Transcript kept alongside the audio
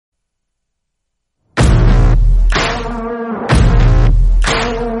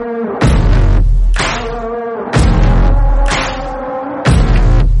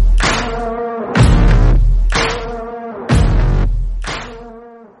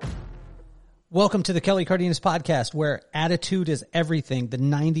Welcome to the Kelly Cardenas podcast, where attitude is everything, the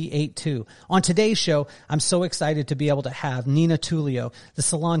 98.2. On today's show, I'm so excited to be able to have Nina Tulio, the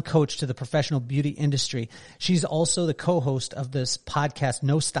salon coach to the professional beauty industry. She's also the co-host of this podcast,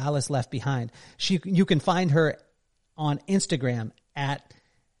 No Stylist Left Behind. You can find her on Instagram at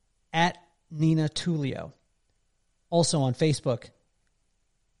Nina Tulio. Also on Facebook,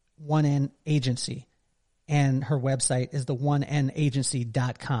 1N Agency. And her website is the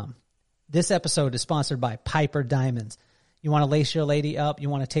 1nagency.com. This episode is sponsored by Piper Diamonds. You want to lace your lady up? You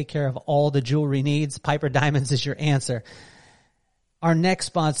want to take care of all the jewelry needs? Piper Diamonds is your answer. Our next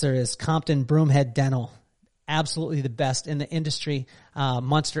sponsor is Compton Broomhead Dental. Absolutely the best in the industry.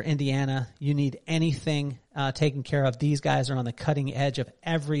 Munster, Indiana. You need anything taken care of. These guys are on the cutting edge of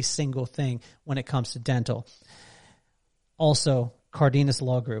every single thing when it comes to dental. Also, Cardenas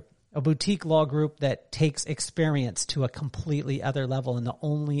Law Group. A boutique law group that takes experience to a completely other level, and the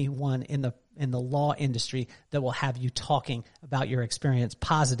only one in the law industry that will have you talking about your experience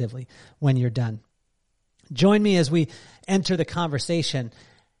positively when you're done. Join me as we enter the conversation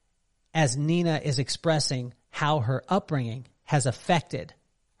as Nina is expressing how her upbringing has affected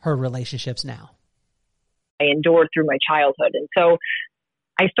her relationships now. I endured through my childhood. And so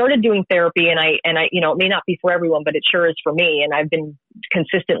I started doing therapy, and I, you know, it may not be for everyone, but it sure is for me. And I've been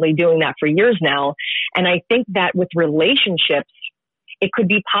consistently doing that for years now. And I think that with relationships, it could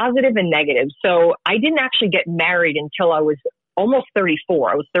be positive and negative. So I didn't actually get married until I was almost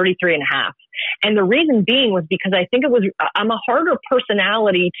 34. I was 33 and a half. And the reason being was because I think I'm a harder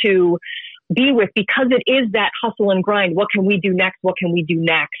personality to be with, because it is that hustle and grind. What can we do next? What can we do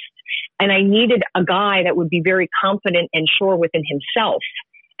next? And I needed a guy that would be very confident and sure within himself.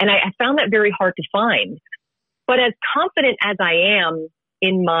 And I found that very hard to find. But as confident as I am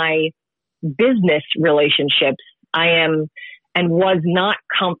in my business relationships, I am and was not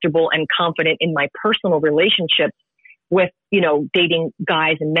comfortable and confident in my personal relationships with, you know, dating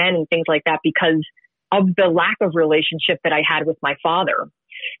guys and men and things like that, because of the lack of relationship that I had with my father.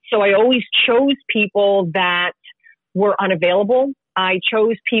 So I always chose people that were unavailable. I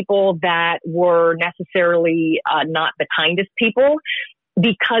chose people that were necessarily not the kindest people,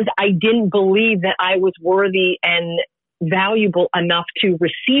 because I didn't believe that I was worthy and valuable enough to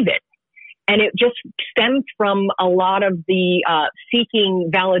receive it. And it just stemmed from a lot of the seeking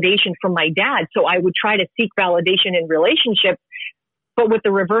validation from my dad. So I would try to seek validation in relationships, but with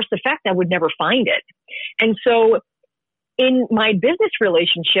the reverse effect, I would never find it. And so in my business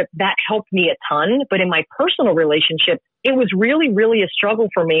relationship, that helped me a ton. But in my personal relationship, it was really, really a struggle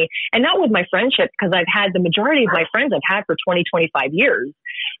for me. And not with my friendships, because I've had the majority of my friends I've had for 20, 25 years.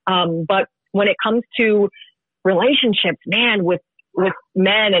 But when it comes to relationships, man, with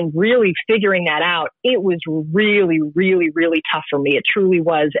men and really figuring that out, it was really, really, really tough for me. It truly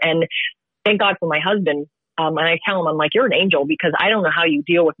was. And thank God for my husband. And I tell him, I'm like, you're an angel, because I don't know how you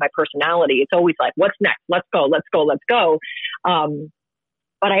deal with my personality. It's always like, what's next? Let's go, let's go, let's go.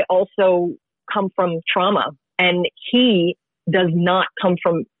 But I also come from trauma, and he does not come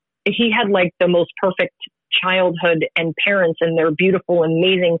from, he had like the most perfect childhood and parents, and they're beautiful and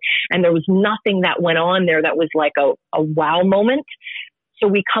amazing. And there was nothing that went on there that was like a wow moment. So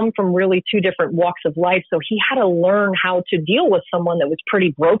we come from really two different walks of life. So he had to learn how to deal with someone that was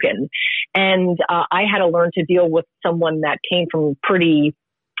pretty broken. And I had to learn to deal with someone that came from pretty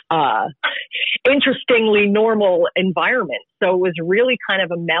interestingly normal environment. So it was really kind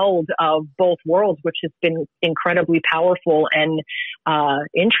of a meld of both worlds, which has been incredibly powerful and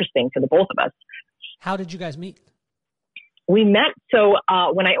interesting for the both of us. How did you guys meet? We met. So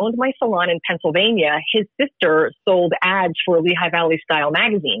when I owned my salon in Pennsylvania, his sister sold ads for Lehigh Valley Style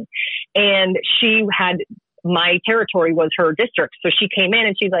magazine. And she had, my territory was her district. So she came in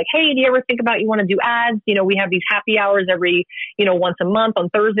and she's like, hey, do you ever think about you want to do ads? You know, we have these happy hours every, you know, once a month on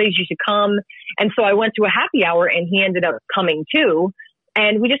Thursdays, you should come. And so I went to a happy hour, and he ended up coming too.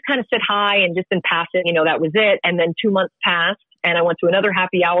 And we just kind of said hi and just in passing, you know, that was it. And then 2 months passed, and I went to another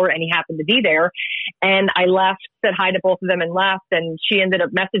happy hour, and he happened to be there. And I left, said hi to both of them and left. And she ended up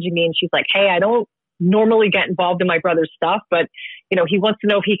messaging me, and she's like, hey, I don't normally get involved in my brother's stuff, but, you know, he wants to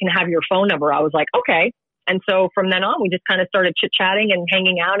know if he can have your phone number. I was like, okay. And so from then on, we just kind of started chit-chatting and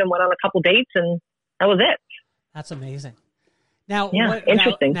hanging out and went on a couple dates, and that was it. That's amazing. Now, yeah,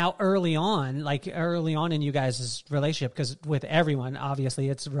 interesting. Now, early on in you guys' relationship, because with everyone, obviously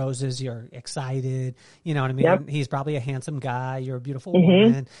it's roses, you're excited, you know what I mean? Yep. He's probably a handsome guy, you're a beautiful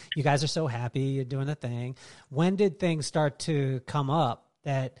woman, you guys are so happy, you're doing the thing. When did things start to come up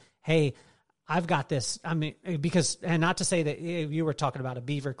that, hey, I've got this, I mean, because, and not to say that you were talking about a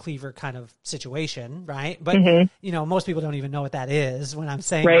beaver cleaver kind of situation, right? But, you know, most people don't even know what that is when I'm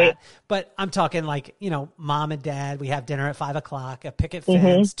saying that. But I'm talking like, you know, mom and dad, we have dinner at 5:00, a picket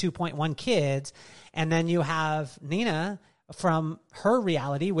fence, 2.1 kids. And then you have Nina from her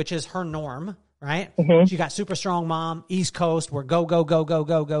reality, which is her norm, right? She got super strong mom, East Coast, we're go, go, go, go,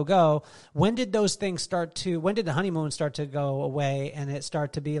 go, go, go. When did those things when did the honeymoon start to go away and it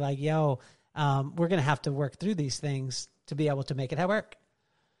start to be like, yo, we're going to have to work through these things to be able to make it work?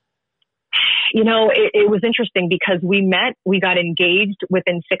 You know, it was interesting because we got engaged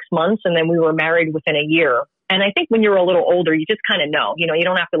within 6 months and then we were married within a year. And I think when you're a little older, you just kind of know, you know, you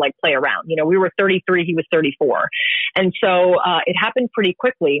don't have to like play around. You know, we were 33, he was 34. And so it happened pretty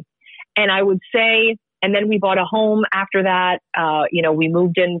quickly. And I would say, and then we bought a home after that. You know, we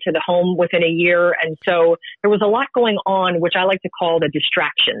moved into the home within a year. And so there was a lot going on, which I like to call the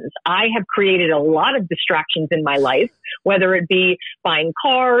distractions. I have created a lot of distractions in my life, whether it be buying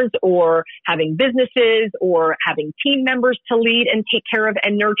cars or having businesses or having team members to lead and take care of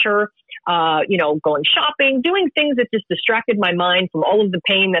and nurture, you know, going shopping, doing things that just distracted my mind from all of the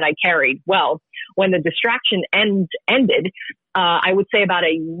pain that I carried. Well, when the distraction ended, I would say about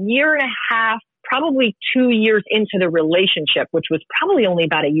a year and a half, probably 2 years into the relationship, which was probably only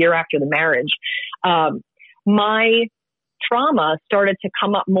about a year after the marriage, my trauma started to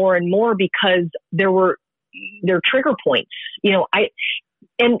come up more and more because there are trigger points, you know,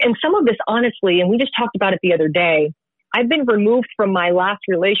 and some of this honestly, and we just talked about it the other day, I've been removed from my last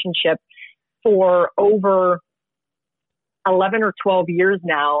relationship for over 11 or 12 years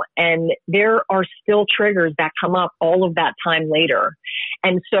now. And there are still triggers that come up all of that time later.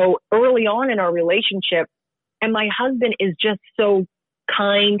 And so early on in our relationship, and my husband is just so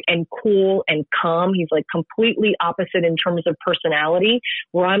kind and cool and calm. He's like completely opposite in terms of personality,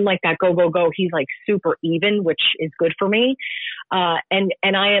 where I'm like that go, go, go. He's like super even, which is good for me. And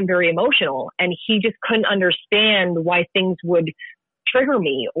I am very emotional, and he just couldn't understand why things would trigger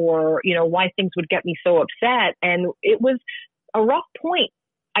me or, you know, why things would get me so upset. And it was a rough point,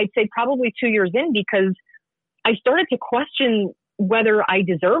 I'd say probably 2 years in, because I started to question whether I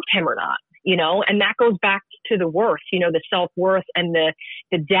deserved him or not, you know, and that goes back to the worth, you know, the self-worth and the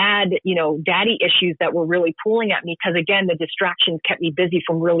daddy issues that were really pulling at me. Cause again, the distractions kept me busy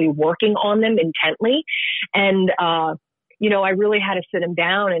from really working on them intently. And, you know, I really had to sit him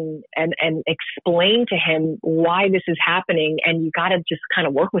down and explain to him why this is happening. And you got to just kind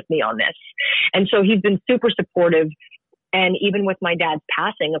of work with me on this. And so he's been super supportive. And even with my dad's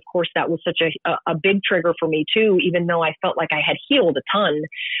passing, of course, that was such a big trigger for me too, even though I felt like I had healed a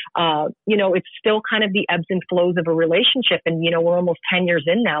ton. You know, it's still kind of the ebbs and flows of a relationship. And, you know, we're almost 10 years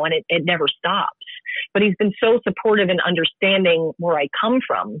in now and it never stops. But he's been so supportive and understanding where I come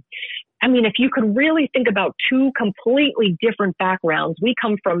from. I mean, if you could really think about two completely different backgrounds, we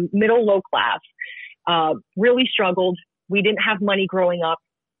come from middle, low class, really struggled. We didn't have money growing up.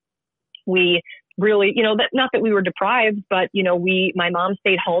 We really, you know, not that we were deprived, but, you know, my mom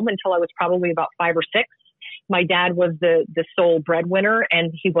stayed home until I was probably about 5 or 6. My dad was the sole breadwinner,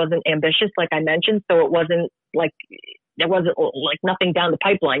 and he wasn't ambitious, like I mentioned. So it wasn't like, there wasn't like nothing down the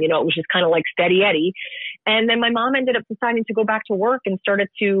pipeline, you know, it was just kind of like steady Eddie. And then my mom ended up deciding to go back to work and started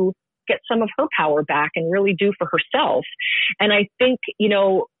to get some of her power back and really do for herself. And I think, you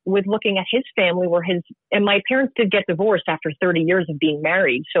know, with looking at his family and my parents did get divorced after 30 years of being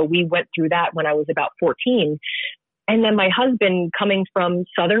married. So we went through that when I was about 14. And then my husband, coming from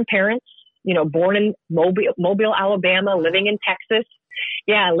Southern parents, you know, born in Mobile, Alabama, living in Texas.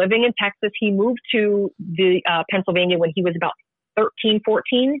 Yeah, living in Texas. He moved to Pennsylvania when he was about 13,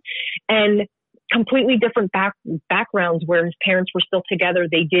 14. And completely different backgrounds where his parents were still together.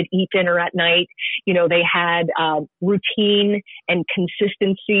 They did eat dinner at night. You know, they had routine and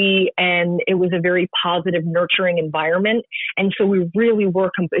consistency, and it was a very positive, nurturing environment. And so we really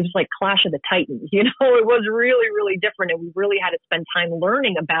were, it was like Clash of the Titans, you know, it was really, really different. And we really had to spend time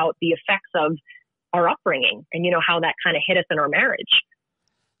learning about the effects of our upbringing and, you know, how that kind of hit us in our marriage.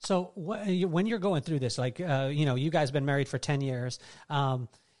 So when you're going through this, like, you know, you guys been married for 10 years,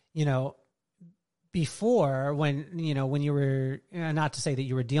 you know, before when you were, not to say that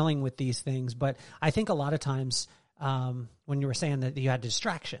you were dealing with these things, but I think a lot of times when you were saying that you had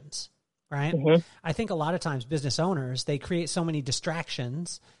distractions, right? Mm-hmm. I think a lot of times business owners, they create so many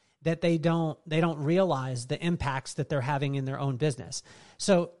distractions that they don't realize the impacts that they're having in their own business.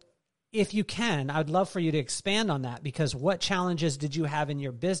 So if you can, I'd love for you to expand on that, because what challenges did you have in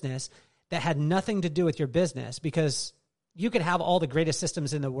your business that had nothing to do with your business? Because you could have all the greatest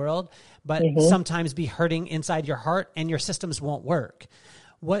systems in the world, but sometimes be hurting inside your heart and your systems won't work.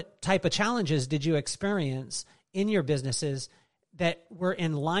 what type of challenges did you experience in your businesses that were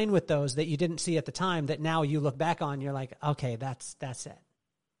in line with those that you didn't see at the time that now you look back on, you're like, okay, that's it.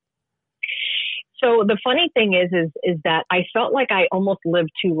 So the funny thing is that I felt like I almost lived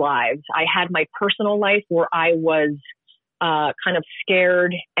two lives. I had my personal life where I was kind of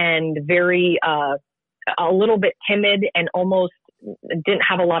scared and very a little bit timid and almost didn't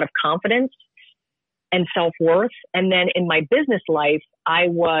have a lot of confidence and self-worth. And then in my business life, I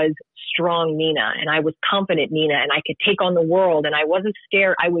was strong Nina, and I was confident Nina, and I could take on the world, and I wasn't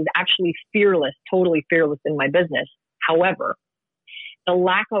scared. I was actually fearless, totally fearless in my business. However, the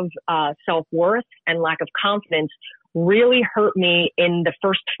lack of self-worth and lack of confidence really hurt me in the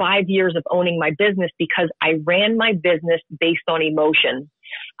first 5 years of owning my business, because I ran my business based on emotion.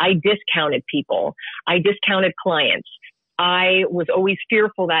 I discounted people. I discounted clients. I was always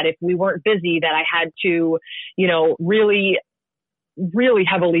fearful that if we weren't busy, that I had to, really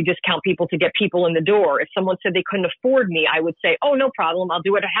heavily discount people to get people in the door. If someone said they couldn't afford me, I would say, oh, no problem. I'll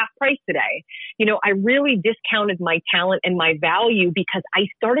do it at half price today. I really discounted my talent and my value because I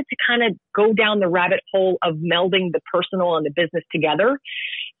started to kind of go down the rabbit hole of melding the personal and the business together.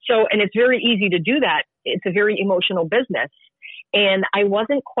 So, and it's very easy to do that. It's a very emotional business. And I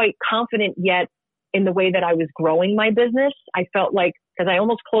wasn't quite confident yet in the way that I was growing my business. I felt like, because I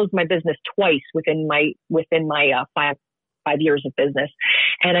almost closed my business twice within my 5 years of business.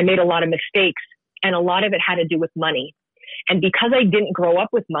 And I made a lot of mistakes, and a lot of it had to do with money. And because I didn't grow up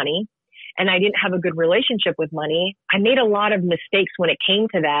with money and I didn't have a good relationship with money, I made a lot of mistakes when it came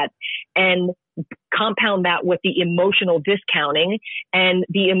to that. And compound that with the emotional discounting and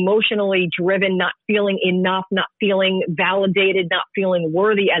the emotionally driven, not feeling enough, not feeling validated, not feeling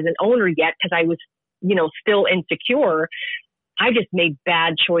worthy as an owner yet, because I was, still insecure. I just made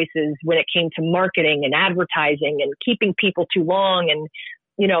bad choices when it came to marketing and advertising and keeping people too long and,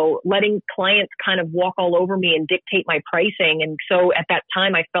 letting clients kind of walk all over me and dictate my pricing. And so at that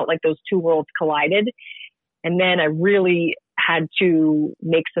time, I felt like those two worlds collided. And then I really had to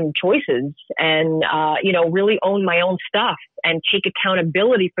make some choices and, really own my own stuff and take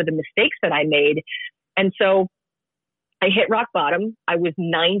accountability for the mistakes that I made. And so I hit rock bottom. I was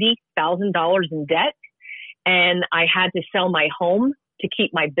 $90,000 in debt, and I had to sell my home to keep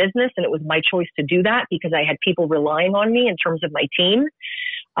my business. And it was my choice to do that because I had people relying on me in terms of my team.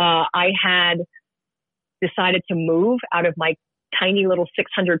 I had decided to move out of my tiny little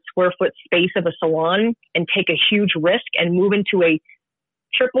 600 square foot space of a salon and take a huge risk and move into a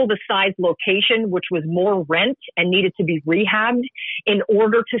triple the size location, which was more rent and needed to be rehabbed in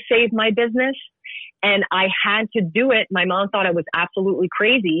order to save my business. And I had to do it. My mom thought I was absolutely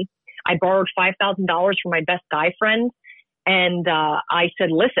crazy. I borrowed $5,000 from my best guy friend. And I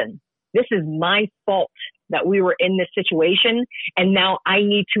said, listen, this is my fault that we were in this situation. And now I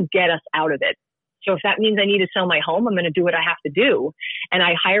need to get us out of it. So if that means I need to sell my home, I'm going to do what I have to do. And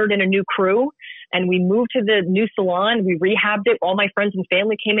I hired in a new crew, and we moved to the new salon. We rehabbed it. All my friends and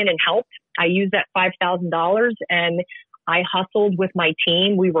family came in and helped. I used that $5,000 and I hustled with my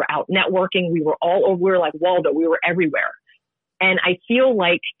team. We were out networking. We were all over. We were like Waldo. We were everywhere. And I feel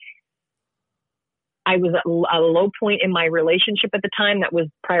like I was at a low point in my relationship at the time that was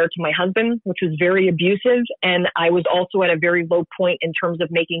prior to my husband, which was very abusive. And I was also at a very low point in terms of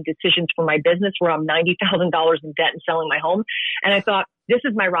making decisions for my business where I'm $90,000 in debt and selling my home. And I thought, this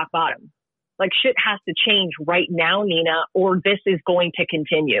is my rock bottom. Like, shit has to change right now, Nina, or this is going to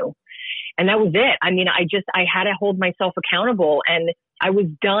continue. And that was it. I mean, I had to hold myself accountable, and I was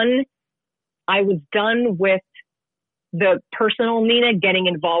done with the personal Nina getting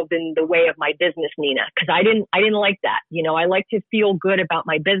involved in the way of my business Nina, because I didn't like that. I like to feel good about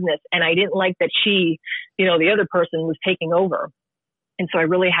my business, and I didn't like that she, the other person was taking over. And so I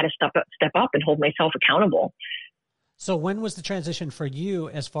really had to step up and hold myself accountable. So when was the transition for you,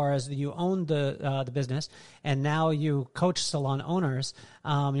 as far as you owned the business and now you coach salon owners?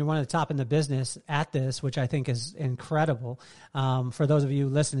 You're one of the top in the business at this, which I think is incredible. For those of you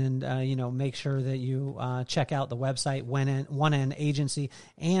listening, make sure that you check out the website, One N Agency,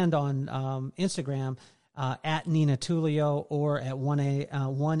 and on Instagram at Nina Tulio, or at One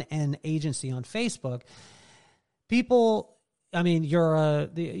N Agency on Facebook. People, I mean, you're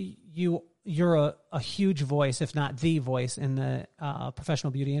a huge voice, if not the voice, in the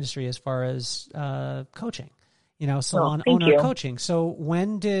professional beauty industry as far as coaching, salon owner coaching. So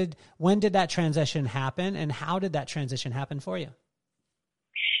when did that transition happen, and how did that transition happen for you?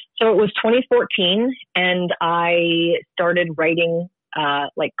 So it was 2014, and I started writing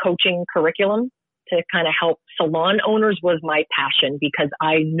coaching curriculum to kind of help salon owners was my passion, because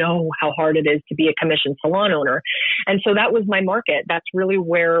I know how hard it is to be a commissioned salon owner. And so that was my market. That's really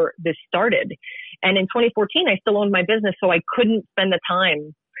where this started. And in 2014, I still owned my business, so I couldn't spend the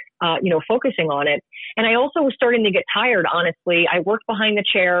time, focusing on it. And I also was starting to get tired, honestly. I worked behind the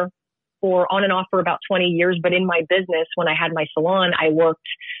chair for on and off for about 20 years. But in my business, when I had my salon, I worked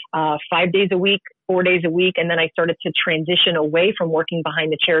 5 days a week, 4 days a week. And then I started to transition away from working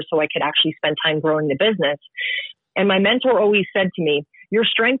behind the chair so I could actually spend time growing the business. And my mentor always said to me, your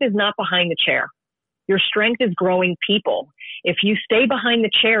strength is not behind the chair. Your strength is growing people. If you stay behind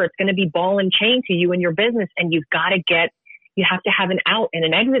the chair, it's going to be ball and chain to you and your business. And you have to have an out and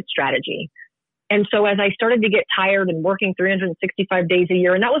an exit strategy. And so as I started to get tired and working 365 days a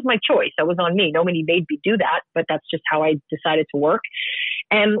year, and that was my choice. That was on me. Nobody made me do that, but that's just how I decided to work.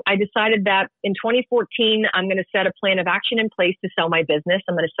 And I decided that in 2014, I'm going to set a plan of action in place to sell my business.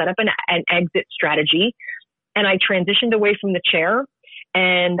 I'm going to set up an exit strategy. And I transitioned away from the chair,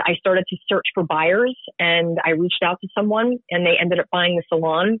 and I started to search for buyers, and I reached out to someone, and they ended up buying the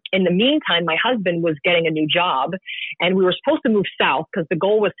salon. In the meantime, my husband was getting a new job, and we were supposed to move south because the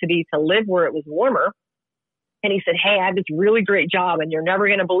goal was to live where it was warmer. And he said, hey, I have this really great job, and you're never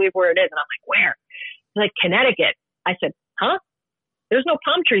going to believe where it is. And I'm like, where? He's like, Connecticut. I said, huh? There's no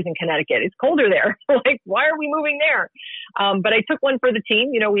palm trees in Connecticut. It's colder there. Like, why are we moving there? But I took one for the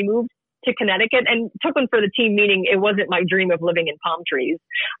team. We moved to Connecticut, and took one for the team, meaning it wasn't my dream of living in palm trees.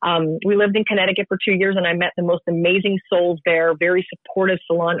 We lived in Connecticut for 2 years, and I met the most amazing souls there, very supportive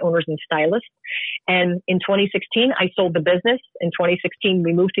salon owners and stylists. And in 2016, I sold the business. In 2016,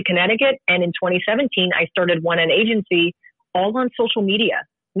 we moved to Connecticut. And in 2017, I started One N Agency, all on social media.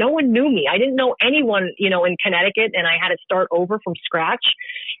 No one knew me. I didn't know anyone, in Connecticut, and I had to start over from scratch.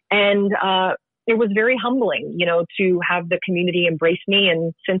 And, it was very humbling, to have the community embrace me.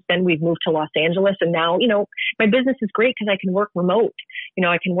 And since then, we've moved to Los Angeles. And now, my business is great because I can work remote.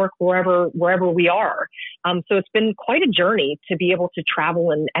 I can work wherever we are. So it's been quite a journey to be able to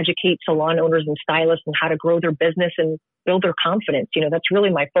travel and educate salon owners and stylists on how to grow their business and build their confidence. That's really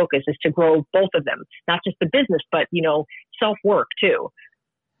my focus, is to grow both of them, not just the business, but, self-work too.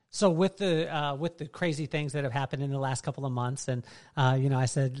 So with the crazy things that have happened in the last couple of months, and I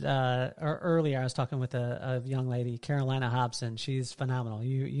said earlier, I was talking with a young lady, Carolina Hobson. She's phenomenal.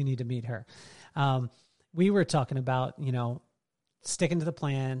 You need to meet her. We were talking about sticking to the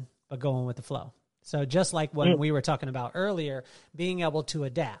plan but going with the flow. So just like when we were talking about earlier, being able to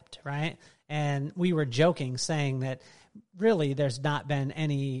adapt, right? And we were joking, saying that really there's not been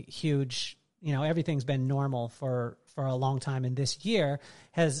any huge, everything's been normal for a long time, and this year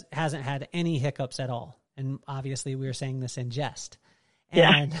hasn't had any hiccups at all. And obviously we were saying this in jest.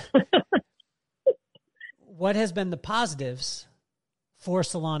 And what has been the positives for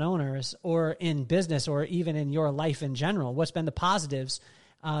salon owners, or in business, or even in your life in general? What's been the positives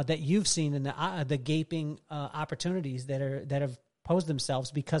that you've seen in the gaping opportunities that have posed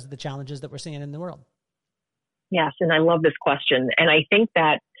themselves because of the challenges that we're seeing in the world? Yes. And I love this question. And I think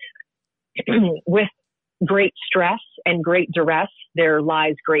that with great stress and great duress, there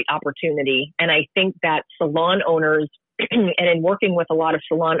lies great opportunity. And I think that salon owners, and in working with a lot of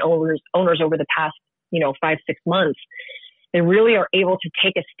salon owners over the past, 5-6 months, they really are able to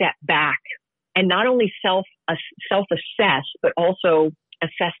take a step back and not only self-assess, but also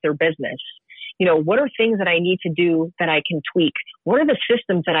assess their business. What are things that I need to do that I can tweak? What are the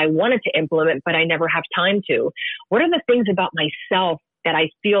systems that I wanted to implement, but I never have time to? What are the things about myself that I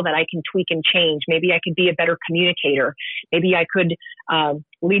feel that I can tweak and change? Maybe I could be a better communicator. Maybe I could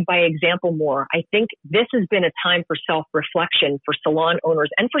lead by example more. I think this has been a time for self-reflection for salon owners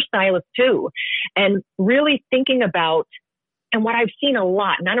and for stylists too. And really thinking about, and what I've seen a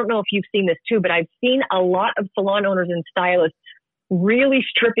lot, and I don't know if you've seen this too, but I've seen a lot of salon owners and stylists really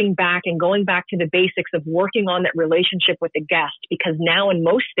stripping back and going back to the basics of working on that relationship with the guest, because now in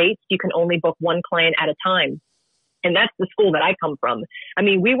most states, you can only book one client at a time. And that's the school that I come from. I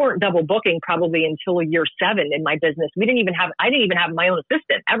mean, we weren't double booking probably until year 7 in my business. I didn't even have my own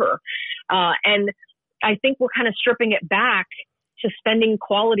assistant ever. And I think we're kind of stripping it back to spending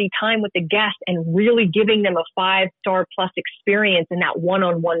quality time with the guest and really giving them a 5-star plus experience in that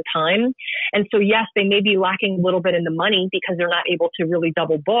one-on-one time. And so, yes, they may be lacking a little bit in the money because they're not able to really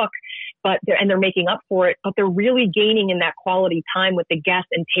double book, but they're making up for it, but they're really gaining in that quality time with the guest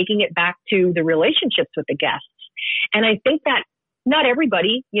and taking it back to the relationships with the guests. And I think that not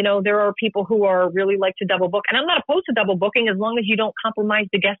everybody, there are people who are really like to double book, and I'm not opposed to double booking as long as you don't compromise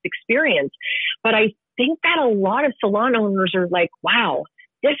the guest experience. But I think that a lot of salon owners are like, wow,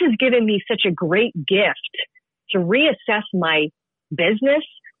 this has given me such a great gift to reassess my business,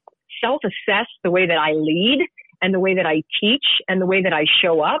 self-assess the way that I lead and the way that I teach and the way that I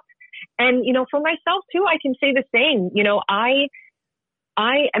show up. And, for myself too, I can say the same.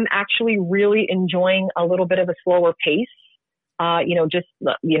 I am actually really enjoying a little bit of a slower pace.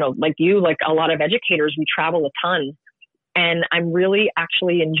 Like a lot of educators, we travel a ton. And I'm really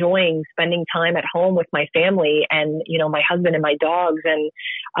actually enjoying spending time at home with my family and, my husband and my dogs. And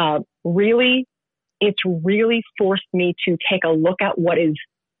it's really forced me to take a look at what is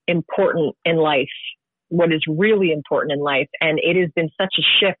important in life, what is really important in life. And it has been such a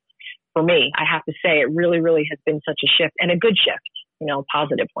shift for me. I have to say, it really, really has been such a shift, and a good shift, a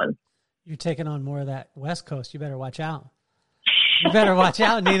positive one. You're taking on more of that West Coast. You better watch out. You better watch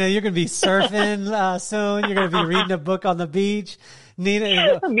out, Nina. You're going to be surfing soon. You're going to be reading a book on the beach.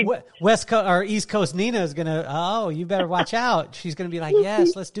 Nina, West Coast or East Coast Nina is going to, you better watch out. She's going to be like,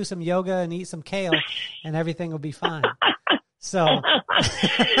 yes, let's do some yoga and eat some kale and everything will be fine. So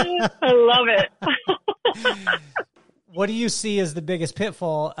I love it. What do you see as the biggest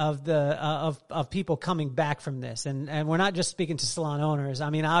pitfall of of people coming back from this? And we're not just speaking to salon owners. I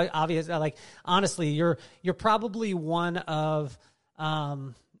mean, honestly, you're probably one of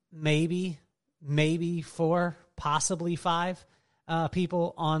maybe 4, possibly 5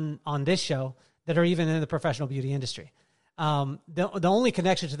 people on this show that are even in the professional beauty industry. The only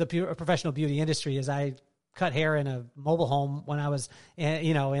connection to the professional beauty industry is I cut hair in a mobile home when I was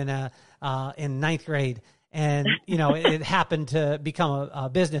in 9th grade. And, it happened to become a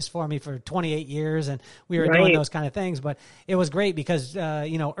business for me for 28 years, and we were doing those kind of things. But it was great because,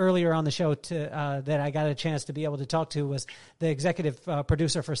 earlier on the show that I got a chance to be able to talk to was the executive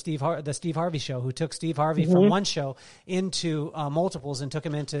producer for the Steve Harvey Show, who took Steve Harvey from one show into multiples and took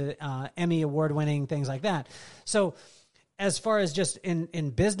him into Emmy award-winning things like that. So as far as just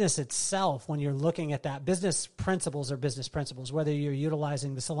in business itself, when you're looking at that, business principles are business principles, whether you're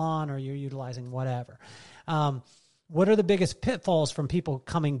utilizing the salon or you're utilizing whatever. What are the biggest pitfalls from people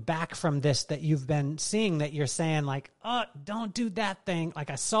coming back from this that you've been seeing that you're saying like, oh, don't do that thing. Like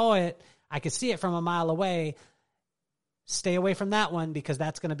I saw it, I could see it from a mile away. Stay away from that one because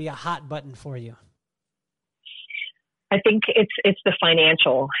that's going to be a hot button for you. I think it's the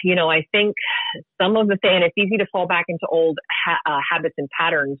financial. I think some of the thing, and it's easy to fall back into old habits and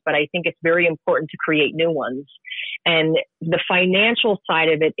patterns, but I think it's very important to create new ones. And the financial side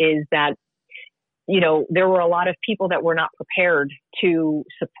of it is that, there were a lot of people that were not prepared to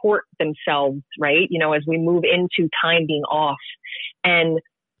support themselves, right? As we move into time being off, and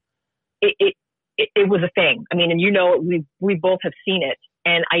it was a thing. I mean, and we both have seen it.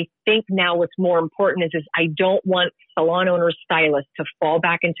 And I think now what's more important is I don't want salon owners, stylists to fall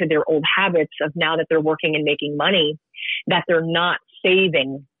back into their old habits of now that they're working and making money, that they're not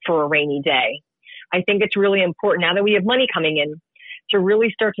saving for a rainy day. I think it's really important now that we have money coming in to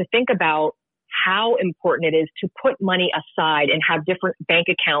really start to think about how important it is to put money aside and have different bank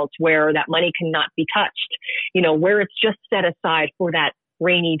accounts where that money cannot be touched, where it's just set aside for that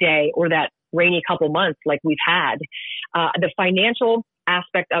rainy day or that rainy couple months like we've had. The financial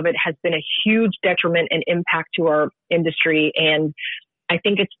aspect of it has been a huge detriment and impact to our industry. And I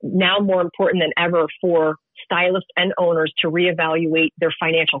think it's now more important than ever for stylists and owners to reevaluate their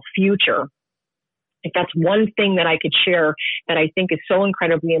financial future. If that's one thing that I could share that I think is so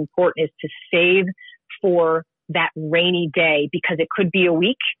incredibly important, is to save for that rainy day, because it could be a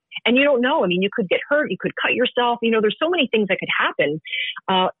week and you don't know. I mean, you could get hurt, you could cut yourself, there's so many things that could happen.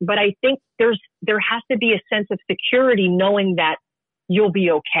 But I think there has to be a sense of security knowing that you'll be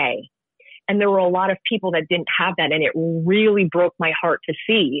okay. And there were a lot of people that didn't have that, and it really broke my heart to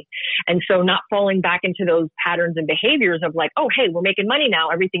see. And so not falling back into those patterns and behaviors of like, oh, hey, we're making money now,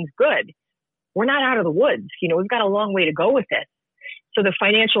 everything's good. We're not out of the woods. We've got a long way to go with this. So the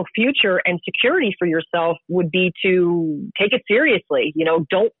financial future and security for yourself would be to take it seriously.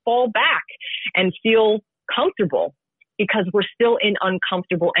 Don't fall back and feel comfortable, because we're still in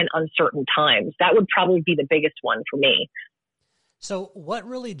uncomfortable and uncertain times. That would probably be the biggest one for me. So what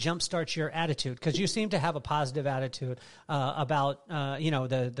really jumpstarts your attitude? Because you seem to have a positive attitude about,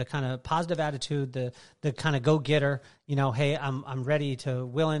 the kind of positive attitude, the kind of go-getter, hey, I'm ready to,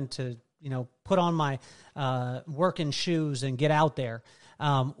 willing to, put on my working shoes and get out there.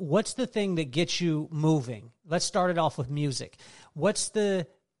 What's the thing that gets you moving? Let's start it off with music. What's the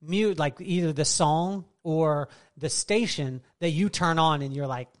like either the song or the station that you turn on and you're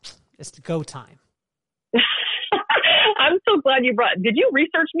like, it's the go time? I'm so glad you did you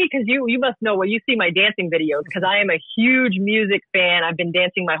research me? Because you must know when you see my dancing videos, because I am a huge music fan. I've been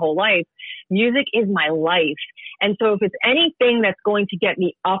dancing my whole life. Music is my life. And so if it's anything that's going to get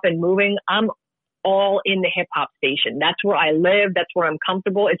me up and moving, I'm all in the hip hop station. That's where I live. That's where I'm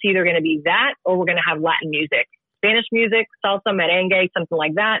comfortable. It's either going to be that or we're going to have Latin music, Spanish music, salsa, merengue, something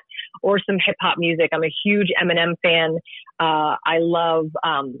like that, or some hip hop music. I'm a huge Eminem fan. I love,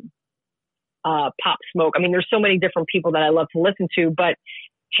 Pop Smoke. I mean, there's so many different people that I love to listen to, but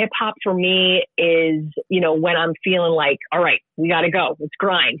hip hop for me is, when I'm feeling like, all right, we got to go. Let's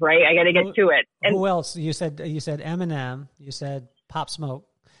grind, right? I got to get to it. And who else? You said Eminem, you said Pop Smoke.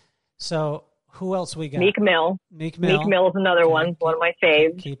 So who else we got? Meek Mill. Meek Mill is another one of my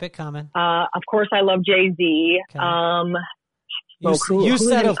faves. Keep it coming. Of course, I love Jay-Z. Okay. You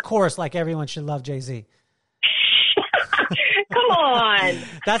said, of course, like everyone should love Jay-Z. Come on.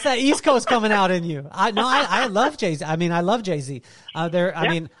 That's that East Coast coming out in you. I love Jay-Z. I mean, I love Jay-Z. I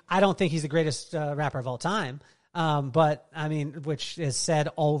mean, I don't think he's the greatest rapper of all time. But I mean, which is said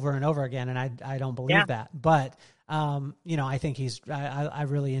over and over again. And I don't believe that, but, I think I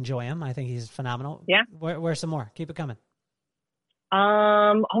really enjoy him. I think he's phenomenal. Yeah. Where's some more? Keep it coming.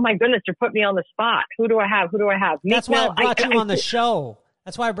 Oh my goodness. You're putting me on the spot. Who do I have? That's why I brought you on the show.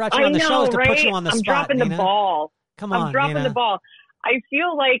 That's why I brought you on the show, is to put you on the spot. I'm dropping Nina. the ball. Come on, I'm dropping Nina. the ball. I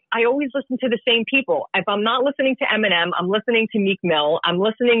feel like I always listen to the same people. If I'm not listening to Eminem, I'm listening to Meek Mill. I'm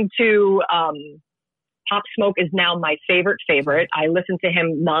listening to Pop Smoke is now my favorite. I listen to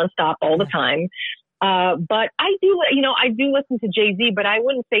him nonstop all the time. But I do listen to Jay-Z, but I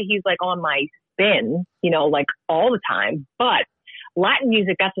wouldn't say he's like on my spin, like all the time. But Latin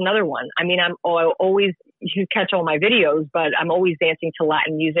music, that's another one. I mean, I'm always, you catch all my videos, but I'm always dancing to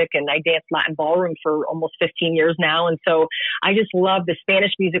Latin music, and I dance Latin ballroom for almost 15 years now. And so I just love the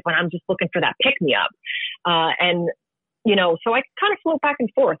Spanish music when I'm just looking for that pick me up. So I kind of float back and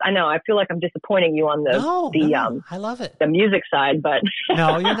forth. I know, I feel like I'm disappointing you on I love it. The music side, but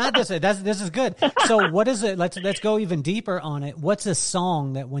no, you're not. This is good. So what is it? Let's go even deeper on it. What's a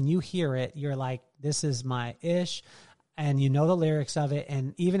song that when you hear it, you're like, this is my ish? And you know the lyrics of it,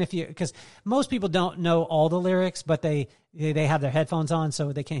 and even if because most people don't know all the lyrics, but they have their headphones on,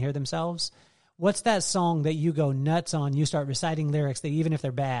 so they can't hear themselves. What's that song that you go nuts on? You start reciting lyrics that even if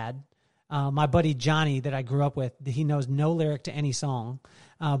they're bad. My buddy Johnny that I grew up with, he knows no lyric to any song,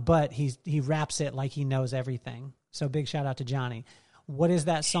 but he raps it like he knows everything. So big shout out to Johnny. What is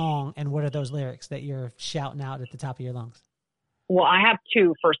that song, and what are those lyrics that you're shouting out at the top of your lungs? Well, I have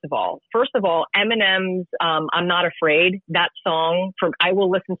two, first of all. Eminem's I'm Not Afraid, that song, I will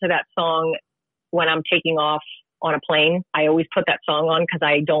listen to that song when I'm taking off on a plane. I always put that song on because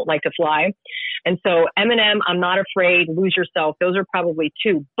I don't like to fly. And so Eminem, I'm Not Afraid, Lose Yourself, those are probably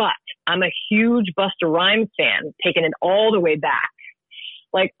two. But I'm a huge Busta Rhymes fan, taking it all the way back.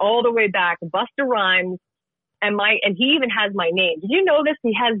 Like all the way back. Busta Rhymes, and he even has my name. Did you know this?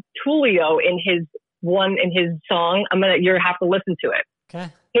 He has Tulio in his song. You have to listen to it. Okay.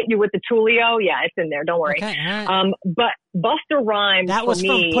 Hit you with the Tulio. Yeah, it's in there. Don't worry. Okay. Right. But Busta Rhymes, that was for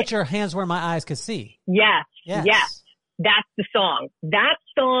from me, Put Your Hands Where My Eyes Could See. Yes. That's the song. That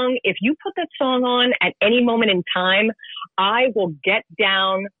song, if you put that song on at any moment in time, I will get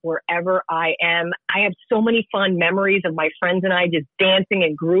down wherever I am. I have so many fond memories of my friends and I just dancing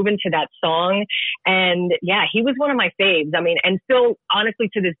and grooving to that song. And yeah, he was one of my faves. I mean, and still, honestly,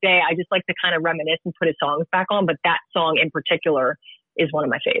 to this day, I just like to kind of reminisce and put his songs back on. But that song in particular is one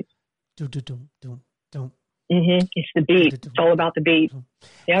of my faves. It's the beat. It's all about the beat.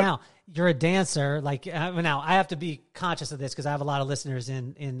 Yep. Now, you're a dancer. Now I have to be conscious of this because I have a lot of listeners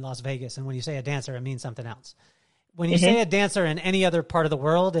in Las Vegas. And when you say a dancer, it means something else. When you say a dancer in any other part of the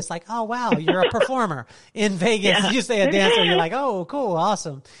world, it's like, oh, wow, you're a performer. In Vegas, you say a dancer, you're like, oh, cool,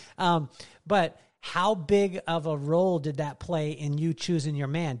 awesome. But how big of a role did that play in you choosing your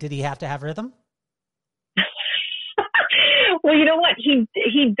man? Did he have to have rhythm? Well, you know what? He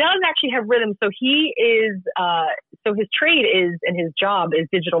does actually have rhythm. So he is, so his trade is, and his job is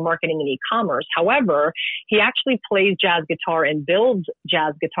digital marketing and e-commerce. However, he actually plays jazz guitar and builds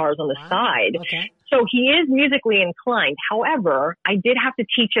jazz guitars on the side. Okay. So he is musically inclined. However, I did have to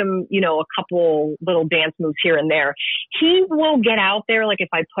teach him, a couple little dance moves here and there. He will get out there, like if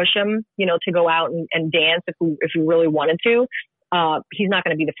I push him, to go out and dance if we really wanted to. He's not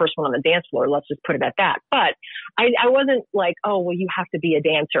going to be the first one on the dance floor. Let's just put it at that. But I wasn't like, oh, well, you have to be a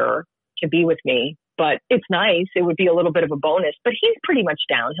dancer to be with me. But it's nice. It would be a little bit of a bonus. But he's pretty much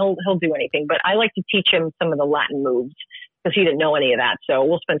down. He'll do anything. But I like to teach him some of the Latin moves because he didn't know any of that. So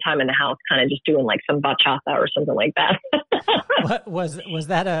we'll spend time in the house kind of just doing like some bachata or something like that. What was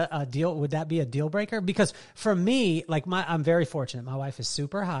that a deal? Would that be a deal breaker? Because for me, I'm very fortunate. My wife is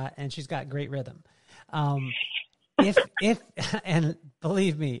super hot and she's got great rhythm. If and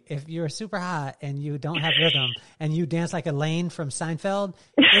believe me, if you're super hot and you don't have rhythm and you dance like Elaine from Seinfeld,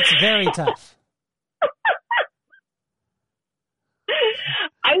 it's very tough.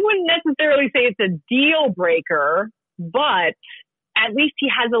 I wouldn't necessarily say it's a deal breaker, but at least he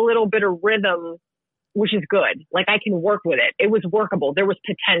has a little bit of rhythm, which is good. Like, I can work with it. It was workable. There was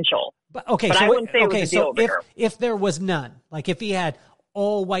potential. But okay, but so I wouldn't say it was a deal so breaker. if there was none, like if he had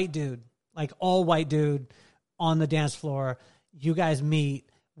all white dude on the dance floor, you guys meet,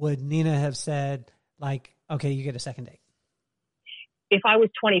 would Nina have said like, okay, you get a second date? If I was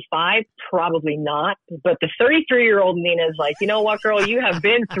 25, probably not. But the 33-year-old Nina is like, you know what, girl, you have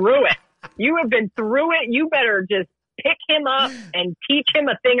been through it. You have been through it. You better just pick him up and teach him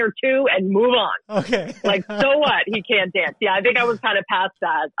a thing or two and move on. Okay. Like, so what? He can't dance. Yeah, I think I was kind of past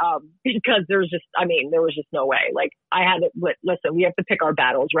that because there was just no way. Like, I had to, listen, we have to pick our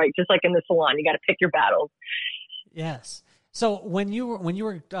battles, right? Just like in the salon, you got to pick your battles. Yes. So when you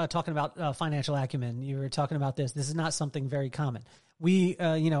were talking about financial acumen, you were talking about this. This is not something very common. We,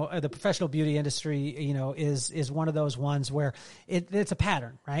 the professional beauty industry, is one of those ones where it's a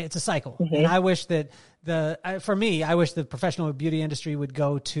pattern, right? It's a cycle. Mm-hmm. And I wish that I wish the professional beauty industry would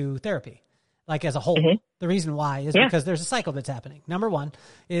go to therapy, like as a whole. Mm-hmm. The reason why is because there's a cycle that's happening. Number one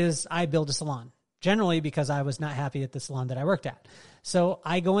is I build a salon, generally because I was not happy at the salon that I worked at. So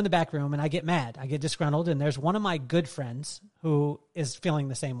I go in the back room and I get mad. I get disgruntled. And there's one of my good friends who is feeling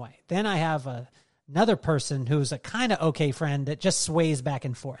the same way. Then I have another person who's a kind of okay friend that just sways back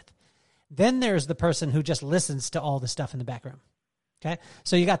and forth. Then there's the person who just listens to all the stuff in the back room. Okay.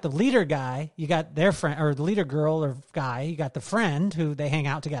 So you got the leader guy, you got their friend, or the leader girl or guy, you got the friend who they hang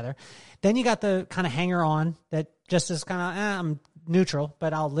out together. Then you got the kind of hanger on that just is kind of, I'm neutral,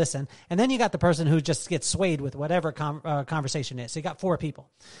 but I'll listen. And then you got the person who just gets swayed with whatever conversation is. So you got four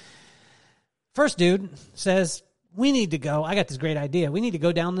people. First dude says, we need to go. I got this great idea. We need to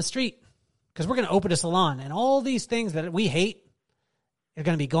go down the street because we're going to open a salon and all these things that we hate are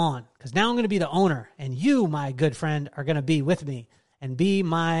going to be gone because now I'm going to be the owner and you, my good friend, are going to be with me and be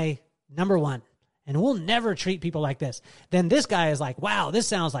my number one. And we'll never treat people like this. Then this guy is like, wow, this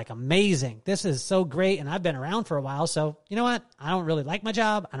sounds like amazing. This is so great. And I've been around for a while. So you know what? I don't really like my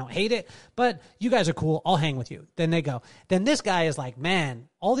job. I don't hate it, but you guys are cool. I'll hang with you. Then they go. Then this guy is like, man,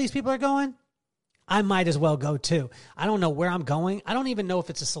 all these people are going. I might as well go too. I don't know where I'm going. I don't even know if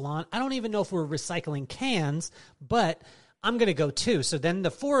it's a salon. I don't even know if we're recycling cans, but I'm going to go too. So then the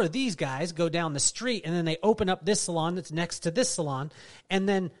four of these guys go down the street and then they open up this salon that's next to this salon. And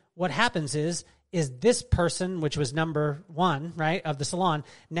then what happens is this person, which was number one, right, of the salon,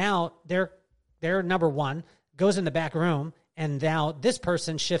 now they're number one, goes in the back room, and now this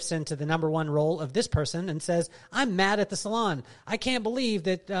person shifts into the number one role of this person and says, I'm mad at the salon. I can't believe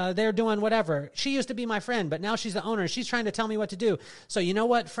that they're doing whatever. She used to be my friend, but now she's the owner. She's trying to tell me what to do. So you know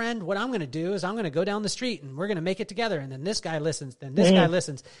what, friend? What I'm going to do is I'm going to go down the street, and we're going to make it together. And then this guy listens, then this guy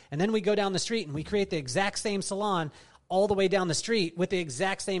listens. And then we go down the street, and we create the exact same salon all the way down the street with the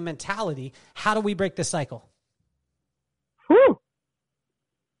exact same mentality. How do we break this cycle? Whew.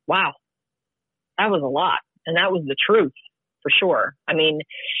 Wow. That was a lot. And that was the truth for sure. I mean,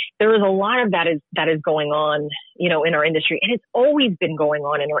 there is a lot of that is going on, in our industry, and it's always been going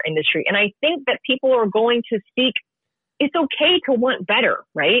on in our industry. And I think that people are going to seek, it's okay to want better,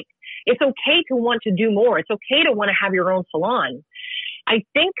 right? It's okay to want to do more. It's okay to want to have your own salon. I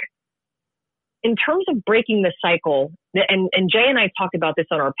think in terms of breaking the cycle, and Jay and I talked about this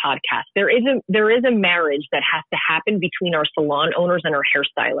on our podcast, there is a marriage that has to happen between our salon owners and our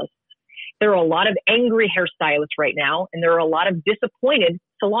hairstylists. There are a lot of angry hairstylists right now, and there are a lot of disappointed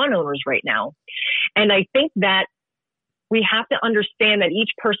salon owners right now. And I think that we have to understand that each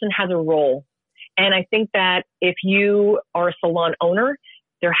person has a role. And I think that if you are a salon owner,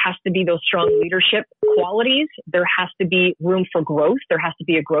 there has to be those strong leadership qualities. There has to be room for growth. There has to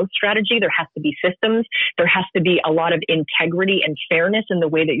be a growth strategy. There has to be systems. There has to be a lot of integrity and fairness in the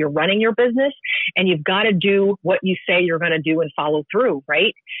way that you're running your business. And you've got to do what you say you're going to do and follow through,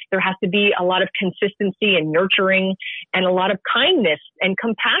 right? There has to be a lot of consistency and nurturing and a lot of kindness and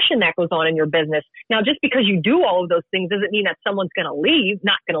compassion that goes on in your business. Now, just because you do all of those things doesn't mean that someone's not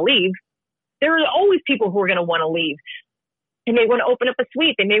going to leave. There are always people who are going to want to leave. They may want to open up a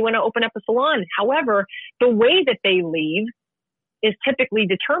suite. They may want to open up a salon. However, the way that they leave is typically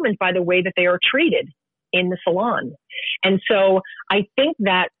determined by the way that they are treated in the salon. And so I think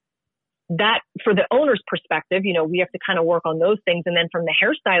that for the owner's perspective, we have to kind of work on those things. And then from the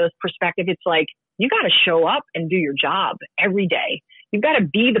hairstylist perspective, it's like, you got to show up and do your job every day. You've got to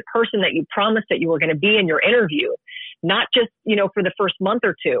be the person that you promised that you were going to be in your interview. not just, for the first month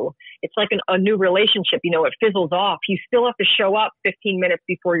or two. It's like a new relationship, it fizzles off. You still have to show up 15 minutes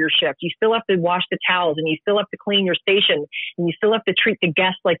before your shift. You still have to wash the towels, and you still have to clean your station, and you still have to treat the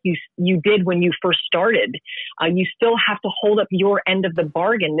guests like you did when you first started. You still have to hold up your end of the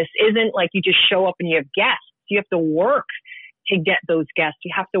bargain. This isn't like you just show up and you have guests. You have to work to get those guests.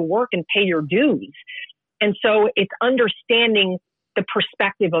 You have to work and pay your dues. And so it's understanding the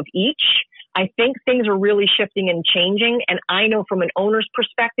perspective of each. I think things are really shifting and changing. And I know from an owner's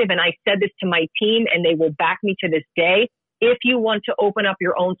perspective, and I said this to my team, and they will back me to this day, if you want to open up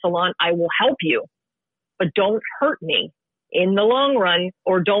your own salon, I will help you. But don't hurt me in the long run,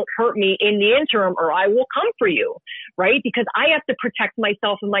 or don't hurt me in the interim, or I will come for you, right? Because I have to protect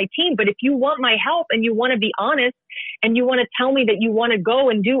myself and my team. But if you want my help and you want to be honest and you want to tell me that you want to go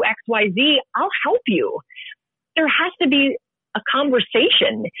and do X, Y, Z, I'll help you. There has to be a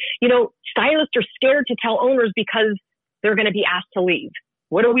conversation. Stylists are scared to tell owners because they're going to be asked to leave.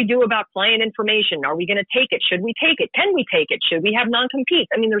 What do we do about client information? Are we going to take it? Should we take it? Can we take it? Should we have non-compete?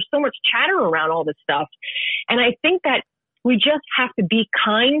 I mean, there's so much chatter around all this stuff. And I think that we just have to be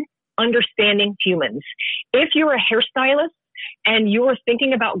kind, understanding humans. If you're a hairstylist and you're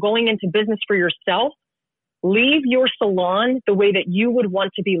thinking about going into business for yourself, leave your salon the way that you would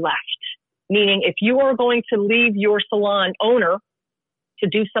want to be left. Meaning, if you are going to leave your salon owner to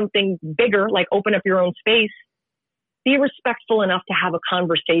do something bigger, like open up your own space, be respectful enough to have a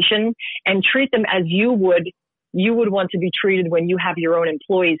conversation and treat them as you would want to be treated when you have your own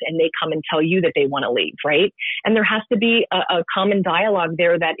employees and they come and tell you that they want to leave, right? And there has to be a common dialogue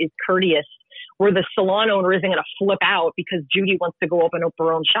there that is courteous, where the salon owner isn't going to flip out because Judy wants to go open up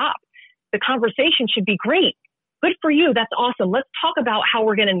her own shop. The conversation should be great. Good for you. That's awesome. Let's talk about how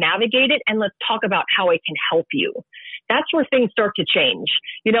we're going to navigate it, and let's talk about how I can help you. That's where things start to change.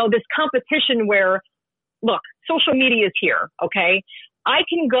 This competition where, look, social media is here, okay? I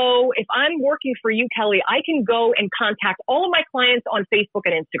can go, if I'm working for you, Kelly, I can go and contact all of my clients on Facebook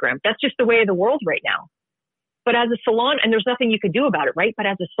and Instagram. That's just the way of the world right now. But as a salon, and there's nothing you could do about it, right? But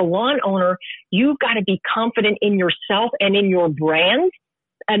as a salon owner, you've got to be confident in yourself and in your brand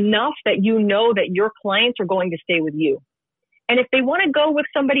enough that you know that your clients are going to stay with you. And if they want to go with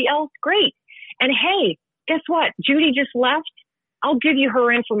somebody else, great. And hey, guess what? Judy just left. I'll give you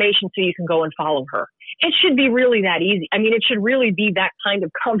her information so you can go and follow her. It should be really that easy. I mean, it should really be that kind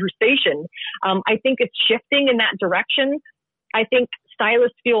of conversation. I think it's shifting in that direction. I think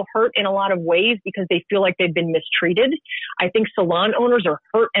stylists feel hurt in a lot of ways because they feel like they've been mistreated. I think salon owners are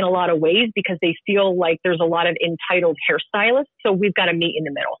hurt in a lot of ways because they feel like there's a lot of entitled hairstylists. So we've got to meet in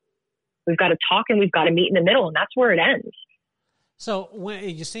the middle. We've got to talk and we've got to meet in the middle, and that's where it ends. So when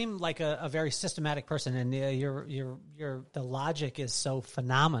you seem like a very systematic person, and the logic is so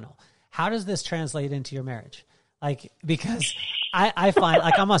phenomenal. How does this translate into your marriage? Like, because I find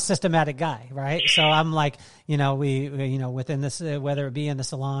like I'm a systematic guy, right? So I'm like, we within this, whether it be in the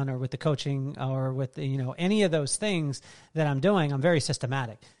salon or with the coaching or with, any of those things that I'm doing, I'm very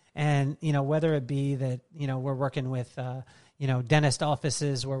systematic. And, whether it be that, we're working with, dentist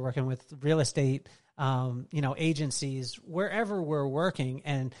offices, we're working with real estate, agencies, wherever we're working,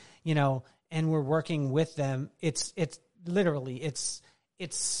 and we're working with them. It's literally, it's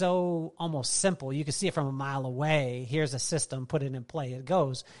so almost simple. You can see it from a mile away. Here's a system, put it in play, it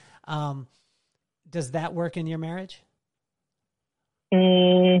goes. Does that work in your marriage?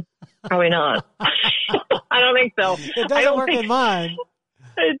 Probably not. I don't think so. It doesn't work in mine.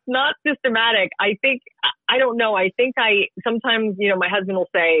 It's not systematic. I don't know. I think sometimes, my husband will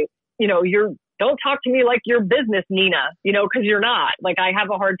say, don't talk to me like you're business, Nina, because you're not. Like, I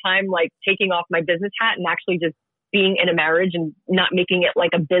have a hard time, like, taking off my business hat and actually just being in a marriage and not making it like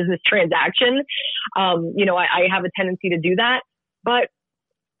a business transaction. I have a tendency to do that. But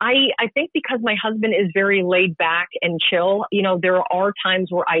I think because my husband is very laid back and chill, there are times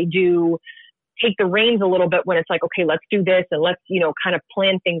where I do take the reins a little bit when it's like, okay, let's do this and let's, kind of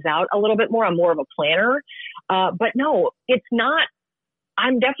plan things out a little bit more. I'm more of a planner. But no, it's not.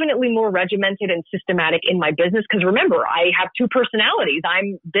 I'm definitely more regimented and systematic in my business because remember, I have two personalities.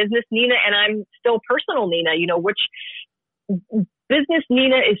 I'm business Nina and I'm still personal Nina, which business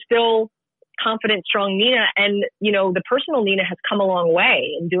Nina is still confident, strong Nina. And, the personal Nina has come a long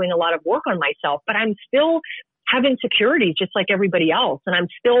way in doing a lot of work on myself, but I'm still have insecurities just like everybody else. And I'm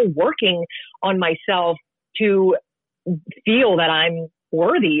still working on myself to feel that I'm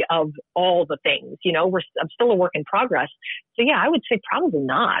worthy of all the things, I'm still a work in progress. So yeah, I would say probably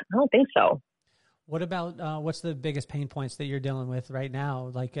not. I don't think so. What about, what's the biggest pain points that you're dealing with right now?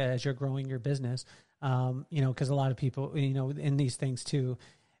 Like as you're growing your business, cause a lot of people, in these things too,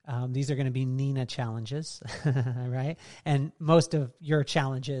 These are going to be Nina challenges, right? And most of your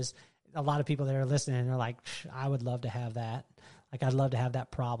challenges, a lot of people that are listening are like, I would love to have that. Like, I'd love to have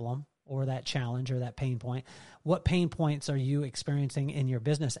that problem or that challenge or that pain point. What pain points are you experiencing in your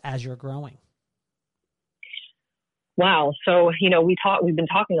business as you're growing? Wow. So, we've been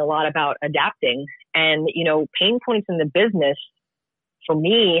talking a lot about adapting, and, pain points in the business for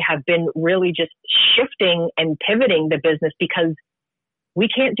me have been really just shifting and pivoting the business, because we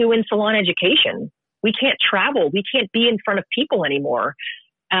can't do in-salon education. We can't travel. We can't be in front of people anymore.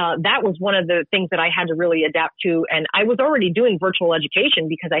 That was one of the things that I had to really adapt to. And I was already doing virtual education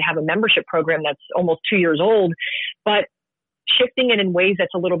because I have a membership program that's almost 2 years old, but shifting it in ways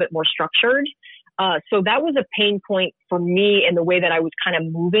that's a little bit more structured. So that was a pain point for me in the way that I was kind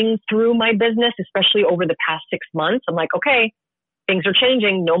of moving through my business, especially over the past 6 months. I'm like, okay, things are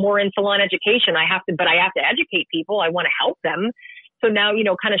changing. No more in-salon education. I have to educate people. I want to help them. So now,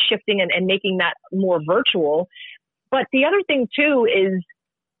 kind of shifting and making that more virtual. But the other thing too is,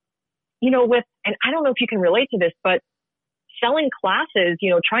 and I don't know if you can relate to this, but selling classes,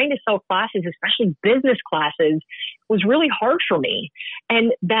 trying to sell classes, especially business classes, was really hard for me.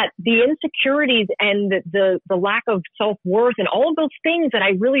 And that the insecurities and the lack of self-worth and all of those things that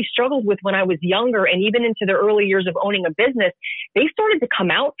I really struggled with when I was younger, and even into the early years of owning a business, they started to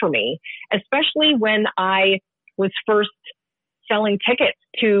come out for me, especially when I was first selling tickets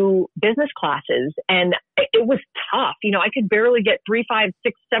to business classes. And it was tough. I could barely get 3, 5,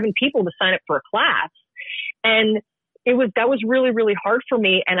 6, 7 people to sign up for a class. And that was really, really hard for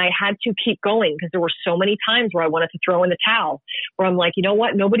me. And I had to keep going because there were so many times where I wanted to throw in the towel, where I'm like, you know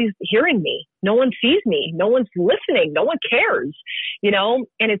what? Nobody's hearing me. No one sees me. No one's listening. No one cares, and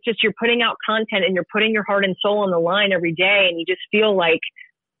it's just, you're putting out content and you're putting your heart and soul on the line every day. And you just feel like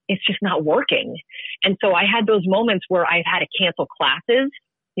it's just not working. And so I had those moments where I've had to cancel classes,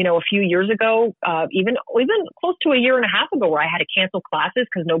 a few years ago, even close to a year and a half ago, where I had to cancel classes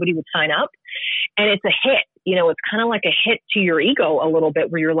because nobody would sign up. And it's a hit, it's kind of like a hit to your ego a little bit,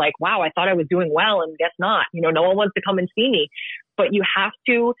 where you're like, wow, I thought I was doing well, and guess not. No one wants to come and see me. But you have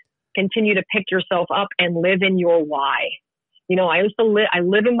to continue to pick yourself up and live in your why. I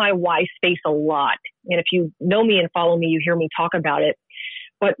live in my why space a lot. And if you know me and follow me, you hear me talk about it.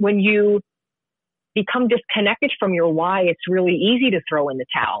 But when you become disconnected from your why, it's really easy to throw in the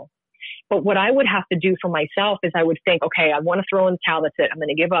towel. But what I would have to do for myself is I would think, okay, I want to throw in the towel. That's it. I'm going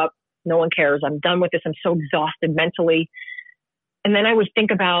to give up. No one cares. I'm done with this. I'm so exhausted mentally. And then I would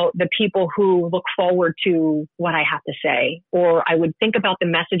think about the people who look forward to what I have to say. Or I would think about the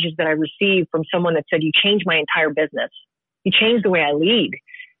messages that I received from someone that said, you changed my entire business. You changed the way I lead.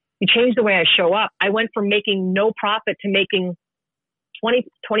 You changed the way I show up. I went from making no profit to making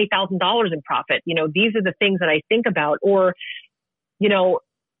 $20,000 in profit. These are the things that I think about. Or,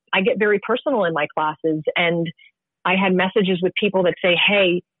 I get very personal in my classes, and I had messages with people that say,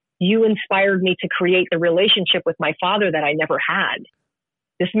 hey, you inspired me to create the relationship with my father that I never had.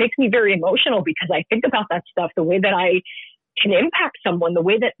 This makes me very emotional because I think about that stuff, the way that I can impact someone, the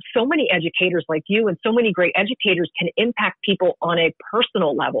way that so many educators like you and so many great educators can impact people on a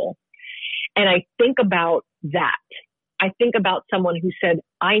personal level. And I think about that. I think about someone who said,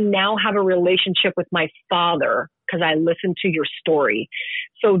 I now have a relationship with my father because I listened to your story.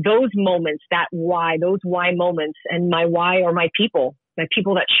 So those moments, those why moments, and my why are my people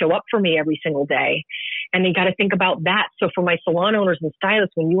that show up for me every single day. And you got to think about that. So for my salon owners and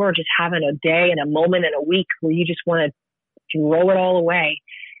stylists, when you are just having a day and a moment and a week where you just want to throw it all away,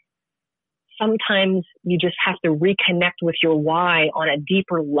 sometimes you just have to reconnect with your why on a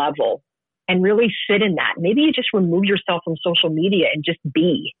deeper level and really sit in that. Maybe you just remove yourself from social media and just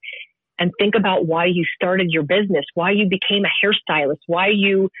be, and think about why you started your business, why you became a hairstylist, why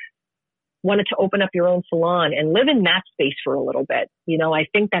you wanted to open up your own salon, and live in that space for a little bit. I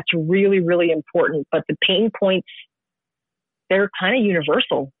think that's really, really important. But the pain points, they're kind of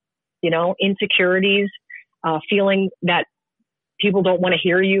universal, insecurities, feeling that people don't want to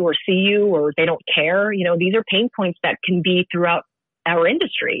hear you or see you, or they don't care. These are pain points that can be throughout our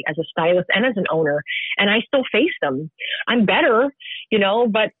industry as a stylist and as an owner. And I still face them. I'm better,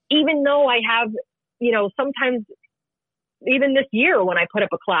 but even though I have, sometimes even this year when I put up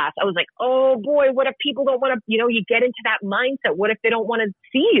a class, I was like, oh boy, what if people don't want to, you get into that mindset. What if they don't want to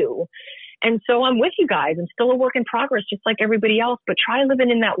see you? And so I'm with you guys. I'm still a work in progress, just like everybody else, but try living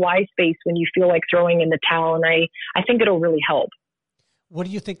in that why space when you feel like throwing in the towel. And I think it'll really help. What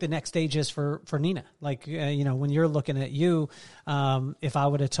do you think the next stage is for Nina? Like, when you're looking at you, if I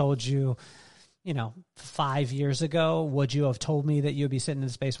would have told you, 5 years ago, would you have told me that you'd be sitting in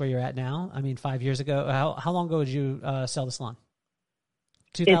the space where you're at now? I mean, 5 years ago, how long ago did you sell the salon?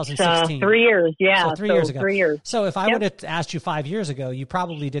 2016. 3 years. Yeah. So 3 years ago. 3 years. So if I would have asked you 5 years ago, you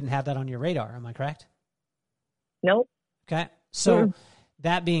probably didn't have that on your radar. Am I correct? Nope. Okay. So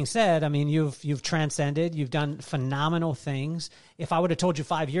that being said, I mean, you've transcended, you've done phenomenal things. If I would have told you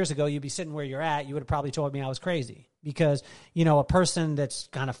 5 years ago, you'd be sitting where you're at, you would have probably told me I was crazy because, you know, a person that's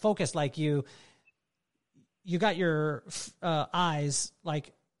kind of focused like you got your eyes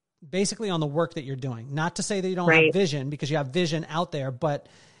like basically on the work that you're doing. Not to say that you don't have vision, because you have vision out there, but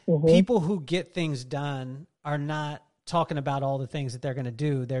people who get things done are not talking about all the things that they're going to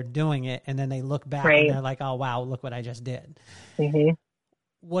do. They're doing it, and then they look back and they're like, oh, wow, look what I just did.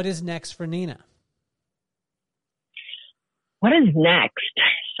 What is next for Nina? What is next?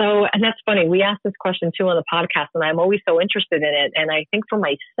 So, and that's funny. We asked this question too on the podcast, and I'm always so interested in it. And I think for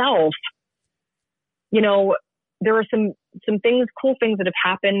myself, you know, there are some things, cool things that have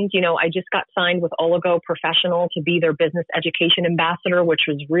happened. You know, I just got signed with Oligo Professional to be their business education ambassador, which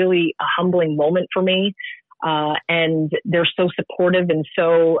was really a humbling moment for me. And they're so supportive and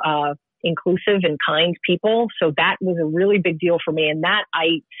so inclusive and kind people. So that was a really big deal for me. And that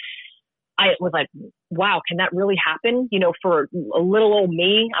I was like, wow, can that really happen? You know, for a little old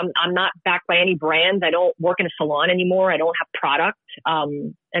me, I'm not backed by any brands. I don't work in a salon anymore. I don't have product.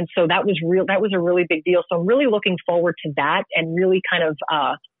 And so that was a really big deal. So I'm really looking forward to that and really kind of,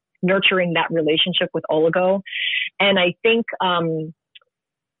 nurturing that relationship with Oligo. And I think,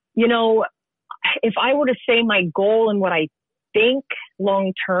 you know, if I were to say my goal and what I think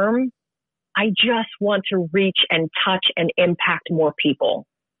long term, I just want to reach and touch and impact more people.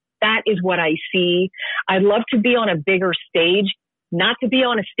 That is what I see. I'd love to be on a bigger stage, not to be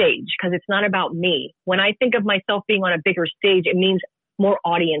on a stage because it's not about me. When I think of myself being on a bigger stage, it means more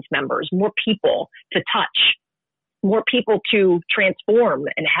audience members, more people to touch, more people to transform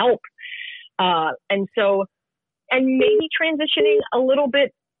and help. And maybe transitioning a little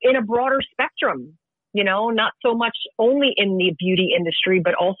bit in a broader spectrum, you know, not so much only in the beauty industry,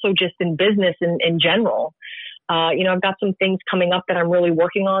 but also just in business in general. You know, I've got some things coming up that I'm really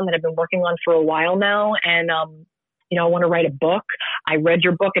working on that I've been working on for a while now. And, you know, I want to write a book. I read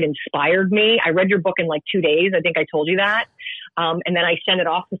your book. It inspired me. I read your book in like 2 days. I think I told you that. And then I sent it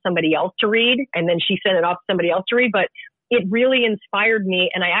off to somebody else to read. And then she sent it off to somebody else to read. But it really inspired me.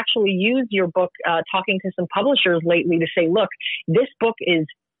 And I actually used your book, talking to some publishers lately to say, look, this book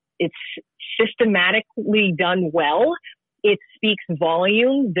it's systematically done well. It speaks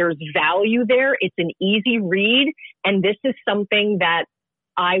volume. There's value there. It's an easy read. And this is something that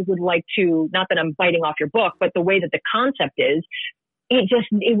I would like to, not that I'm biting off your book, but the way that the concept is,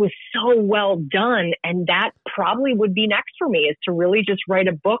 it was so well done. And that probably would be next for me, is to really just write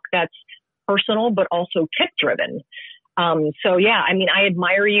a book that's personal, but also tip driven. So yeah, I mean, I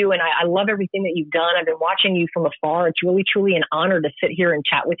admire you and I love everything that you've done. I've been watching you from afar. It's really, truly an honor to sit here and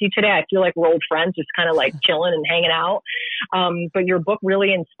chat with you today. I feel like we're old friends, just kind of like chilling and hanging out. But your book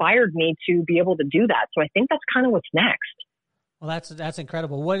really inspired me to be able to do that. So I think that's kind of what's next. Well, that's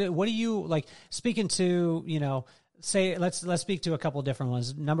incredible. What do you like speaking to, you know, say, let's speak to a couple of different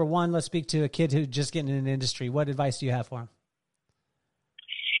ones. Number one, let's speak to a kid who's just getting in the industry. What advice do you have for him?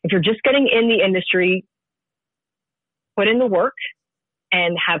 If you're just getting in the industry, put in the work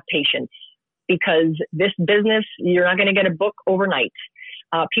and have patience, because this business, you're not going to get a book overnight.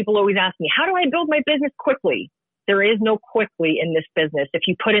 People always ask me, how do I build my business quickly? There is no quickly in this business. If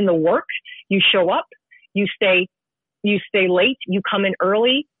you put in the work, you show up, you stay late, you come in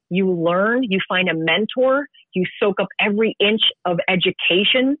early, you learn, you find a mentor, you soak up every inch of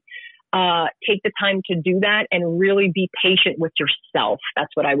education. Take the time to do that and really be patient with yourself. That's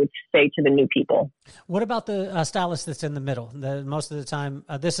what I would say to the new people. What about the stylist that's in the middle? Most of the time,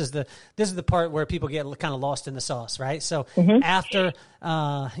 this is the part where people get kind of lost in the sauce, right? So after,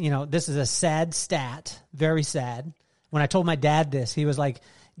 you know, this is a sad stat, very sad. When I told my dad this, he was like,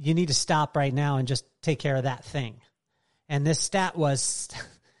 you need to stop right now and just take care of that thing. And this stat was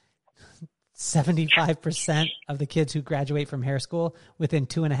 75% of the kids who graduate from hair school within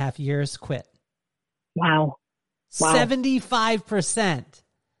 2.5 years quit. Wow. 75%.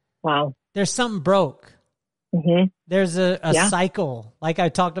 Wow. There's something broke. Mm-hmm. There's a cycle. Like I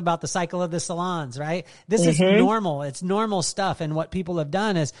talked about the cycle of the salons, right? This is normal. It's normal stuff. And what people have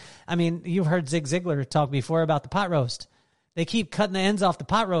done is, I mean, you've heard Zig Ziglar talk before about the pot roast. They keep cutting the ends off the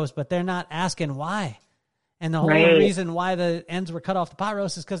pot roast, but they're not asking why. And the whole reason why the ends were cut off the pot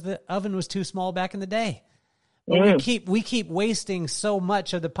roast is because the oven was too small back in the day. But we keep wasting so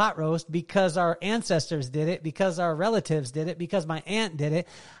much of the pot roast because our ancestors did it, because our relatives did it, because my aunt did it.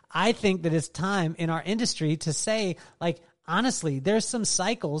 I think that it's time in our industry to say, like, honestly, there's some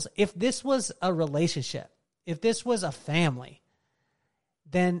cycles. If this was a relationship, if this was a family,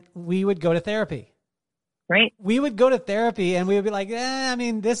 then we would go to therapy. Right. We would go to therapy and we would be like, I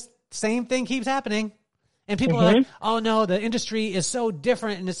mean, this same thing keeps happening. And people are like, oh no, the industry is so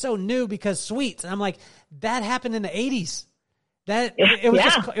different and it's so new because sweets. And I'm like, that happened in the 80s.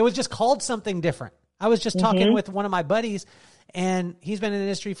 It was just called something different. I was just talking with one of my buddies, and he's been in the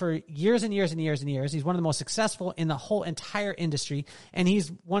industry for years and years and years and years. He's one of the most successful in the whole entire industry. And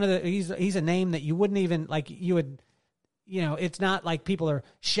he's he's a name that you wouldn't even it's not like people are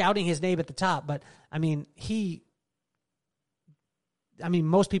shouting his name at the top, but I mean,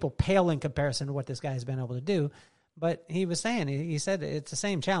 most people pale in comparison to what this guy has been able to do. But he was saying, he said it's the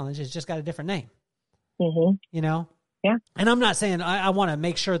same challenge. It's just got a different name, Yeah. And I'm not saying, I want to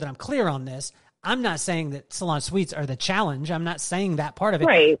make sure that I'm clear on this. I'm not saying that salon suites are the challenge. I'm not saying that part of it.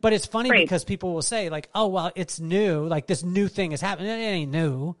 Right. But it's funny because people will say like, oh, well, it's new. Like this new thing is happening. It ain't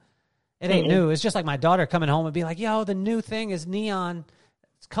new. It ain't new. It's just like my daughter coming home and be like, yo, the new thing is neon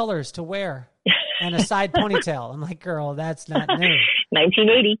colors to wear and a side ponytail. I'm like, girl, that's not new.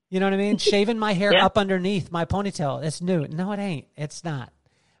 1980. You know what I mean? Shaving my hair up underneath my ponytail. It's new. No, it ain't. It's not.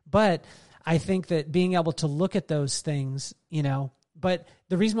 But I think that being able to look at those things, but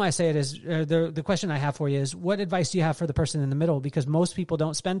the reason why I say it is the question I have for you is, what advice do you have for the person in the middle? Because most people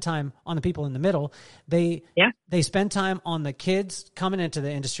don't spend time on the people in the middle. They spend time on the kids coming into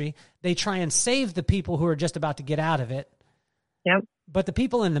the industry. They try and save the people who are just about to get out of it. Yep. But the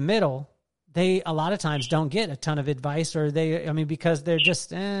people in the middle, they a lot of times don't get a ton of advice, or because they're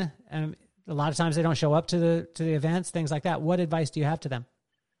just a lot of times they don't show up to the events, things like that. What advice do you have to them?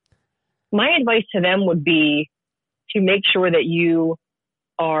 My advice to them would be to make sure that you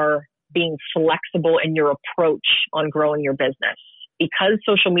are being flexible in your approach on growing your business. Because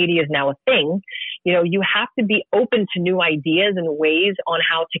social media is now a thing, you have to be open to new ideas and ways on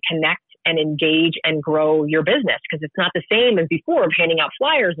how to connect and engage and grow your business, because it's not the same as before of handing out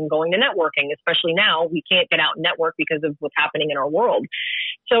flyers and going to networking. Especially now, we can't get out and network because of what's happening in our world.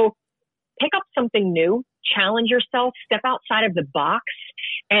 So pick up something new, challenge yourself, step outside of the box,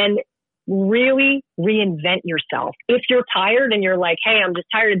 and really reinvent yourself. If you're tired and you're like, hey, I'm just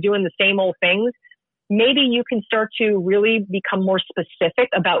tired of doing the same old things, maybe you can start to really become more specific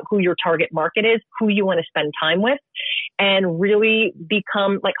about who your target market is, who you want to spend time with, and really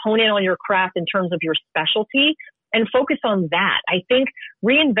hone in on your craft in terms of your specialty and focus on that. I think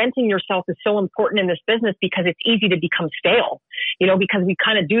reinventing yourself is so important in this business because it's easy to become stale, because we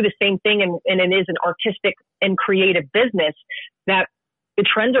kind of do the same thing and it is an artistic and creative business that the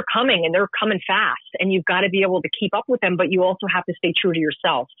trends are coming and they're coming fast and you've got to be able to keep up with them, but you also have to stay true to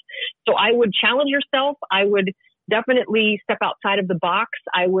yourself. So I would challenge yourself. I would definitely step outside of the box.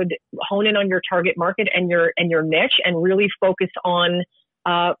 I would hone in on your target market and your niche and really focus on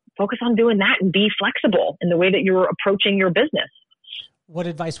doing that and be flexible in the way that you're approaching your business. What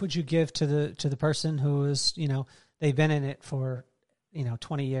advice would you give to the person who is, they've been in it for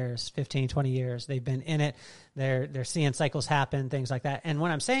 20 years, 15, 20 years. They've been in it. They're seeing cycles happen, things like that. And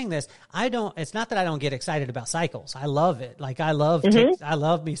when I'm saying this, it's not that I don't get excited about cycles. I love it. Like I love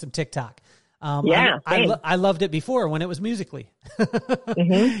me some TikTok. I loved it before when it was Musical.ly.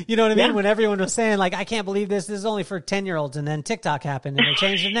 You know what I mean? Yeah. When everyone was saying like, I can't believe this is only for 10-year-olds. And then TikTok happened and they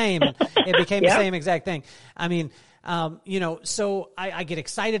changed the name and it became the same exact thing. I mean, so I get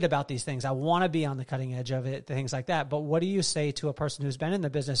excited about these things. I want to be on the cutting edge of it, things like that. But what do you say to a person who's been in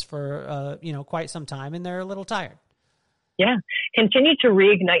the business for, quite some time and they're a little tired? Yeah. Continue to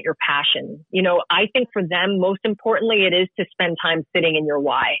reignite your passion. I think for them, most importantly, it is to spend time sitting in your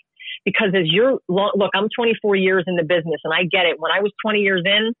why. Because I'm 24 years in the business and I get it. When I was 20 years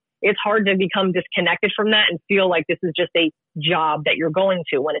in, it's hard to become disconnected from that and feel like this is just a job that you're going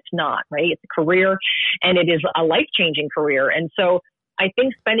to when it's not, right? It's a career and it is a life-changing career. And so I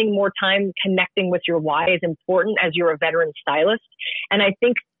think spending more time connecting with your why is important as you're a veteran stylist. And I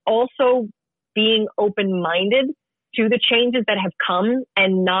think also being open-minded to the changes that have come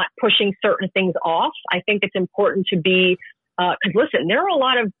and not pushing certain things off. I think it's important to be, because listen, there are a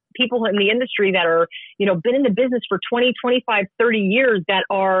lot of people in the industry that are, been in the business for 20, 25, 30 years that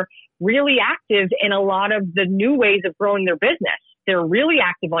are really active in a lot of the new ways of growing their business. They're really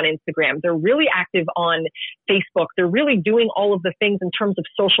active on Instagram. They're really active on Facebook. They're really doing all of the things in terms of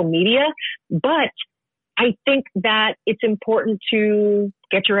social media. But I think that it's important to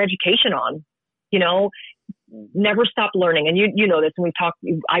get your education on, never stop learning. And you know this, and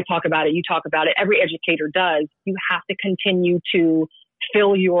I talk about it, you talk about it, every educator does. You have to continue to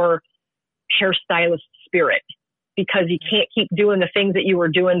fill your hairstylist spirit because you can't keep doing the things that you were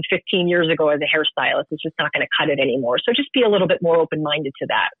doing 15 years ago as a hairstylist. It's just not going to cut it anymore. So just be a little bit more open-minded to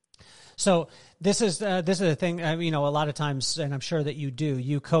that. So this is the thing, you know, a lot of times, and I'm sure that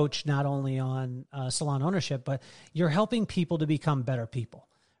you coach not only on salon ownership, but you're helping people to become better people,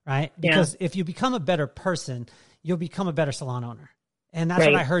 right? Because if you become a better person, you'll become a better salon owner. And that's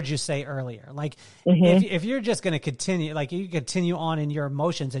what I heard you say earlier. Like, if you're just going to continue, like you continue on in your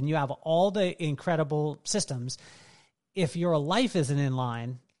emotions and you have all the incredible systems, if your life isn't in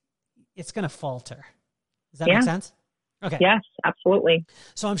line, it's going to falter. Does that make sense? Okay. Yes, absolutely.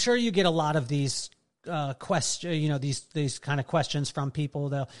 So I'm sure you get a lot of these these kind of questions from people.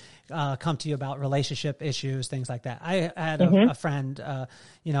 They'll come to you about relationship issues, things like that. I had a friend, I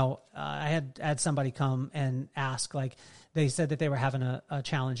had somebody come and ask, like, they said that they were having a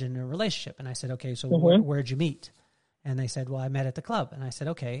challenge in a relationship. And I said, okay, so where'd you meet? And they said, well, I met at the club. And I said,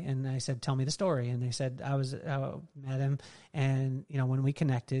 okay. And I said, tell me the story. And they said, I met him. And, you know, when we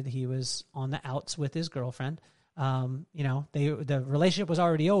connected, he was on the outs with his girlfriend. The relationship was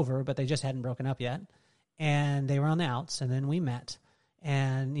already over, but they just hadn't broken up yet. And they were on the outs. And then we met.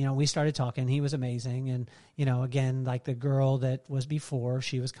 And, you know, we started talking. He was amazing. And, you know, again, like the girl that was before,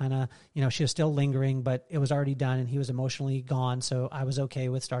 she was kind of, you know, she was still lingering, but it was already done and he was emotionally gone. So I was okay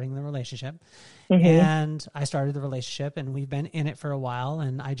with starting the relationship. And I started the relationship and we've been in it for a while.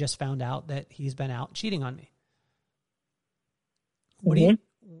 And I just found out that he's been out cheating on me. What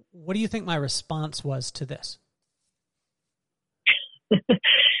do you think my response was to this?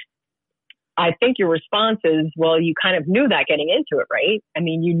 I think your response is, well, you kind of knew that getting into it, right? I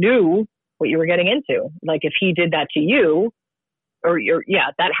mean, you knew what you were getting into. Like if he did that to you or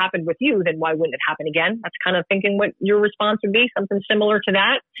that happened with you, then why wouldn't it happen again? That's kind of thinking what your response would be, something similar to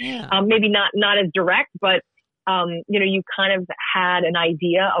that. Yeah. Maybe not as direct, but, you kind of had an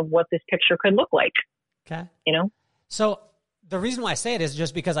idea of what this picture could look like. Okay. You know? So the reason why I say it is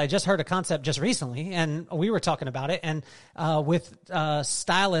just because I just heard a concept just recently and we were talking about it and with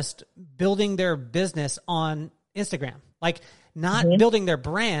stylists building their business on Instagram, like not building their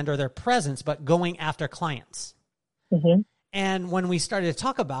brand or their presence, but going after clients. And when we started to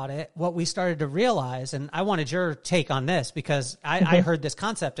talk about it, what we started to realize, and I wanted your take on this because I heard this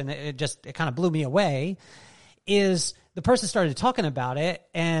concept and it kind of blew me away, is the person started talking about it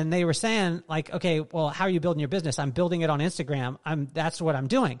and they were saying like, okay, well, how are you building your business? I'm building it on Instagram. That's what I'm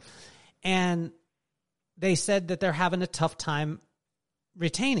doing. And they said that they're having a tough time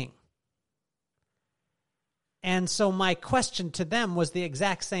retaining. And so my question to them was the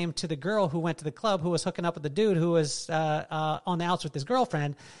exact same to the girl who went to the club, who was hooking up with the dude who was on the outs with his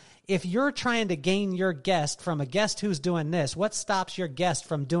girlfriend. If you're trying to gain your guest from a guest who's doing this, what stops your guest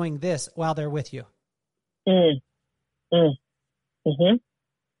from doing this while they're with you?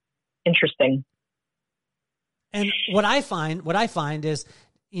 Interesting. And what I find is,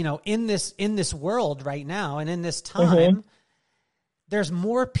 you know, in this world right now and in this time, there's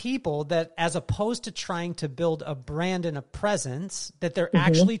more people that, as opposed to trying to build a brand and a presence, that they're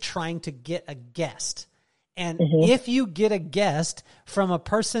actually trying to get a guest. And if you get a guest from a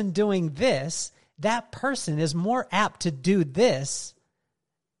person doing this, that person is more apt to do this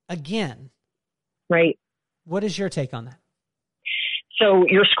again. Right. What is your take on that? So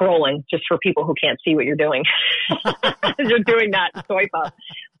you're scrolling, just for people who can't see what you're doing. You're doing that swipe up.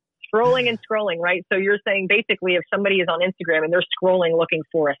 Scrolling and scrolling, right? So you're saying basically if somebody is on Instagram and they're scrolling looking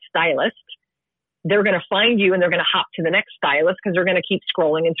for a stylist, they're going to find you and they're going to hop to the next stylist because they're going to keep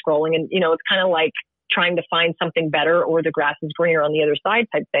scrolling and scrolling. And, you know, it's kind of like trying to find something better or the grass is greener on the other side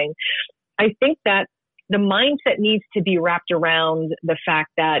type thing. I think that the mindset needs to be wrapped around the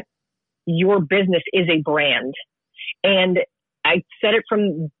fact that your business is a brand. And I said it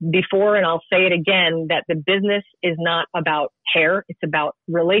from before and I'll say it again, that the business is not about hair. It's about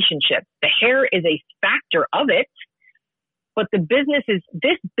relationships. The hair is a factor of it, but this business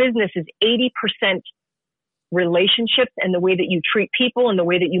is 80% relationships and the way that you treat people and the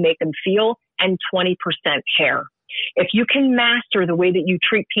way that you make them feel, and 20% hair. If you can master the way that you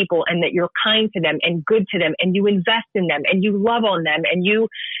treat people and that you're kind to them and good to them and you invest in them and you love on them and you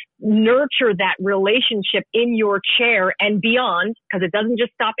nurture that relationship in your chair and beyond, because it doesn't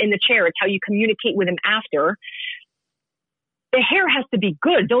just stop in the chair, it's how you communicate with them after. The hair has to be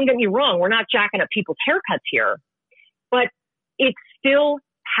good. Don't get me wrong. We're not jacking up people's haircuts here, but it still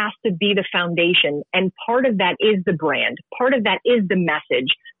has to be the foundation. And part of that is the brand. Part of that is the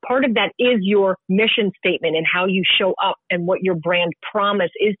message. Part of that is your mission statement and how you show up and what your brand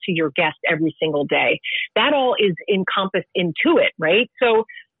promise is to your guest every single day. That all is encompassed into it, right? So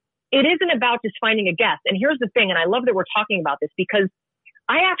it isn't about just finding a guest. And here's the thing, and I love that we're talking about this because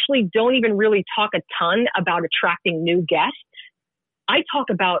I actually don't even really talk a ton about attracting new guests. I talk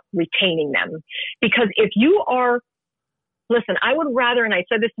about retaining them, because if you are listen, I would rather, and I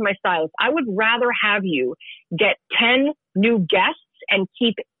said this to my stylist, I would rather have you get 10 new guests and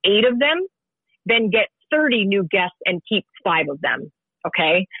keep 8 of them than get 30 new guests and keep 5 of them.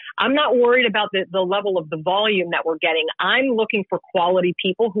 Okay. I'm not worried about the level of the volume that we're getting. I'm looking for quality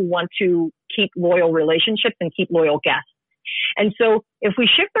people who want to keep loyal relationships and keep loyal guests. And so if we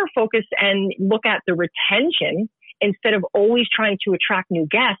shift our focus and look at the retention instead of always trying to attract new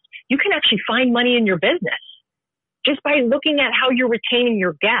guests, you can actually find money in your business just by looking at how you're retaining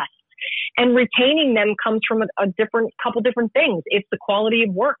your guests. And retaining them comes from a couple different things. It's the quality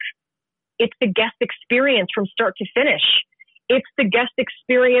of work. It's the guest experience from start to finish. It's the guest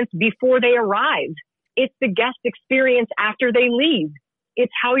experience before they arrive. It's the guest experience after they leave.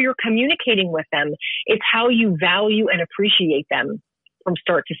 It's how you're communicating with them. It's how you value and appreciate them from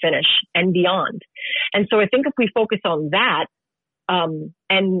start to finish and beyond. And so I think if we focus on that,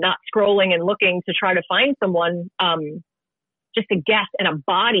 and not scrolling and looking to try to find someone, just a guest and a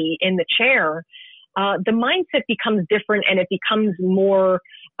body in the chair, the mindset becomes different and it becomes more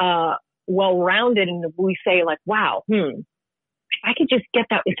well-rounded. And we say like, wow, if I could just get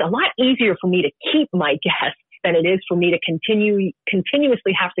that, it's a lot easier for me to keep my guests than it is for me to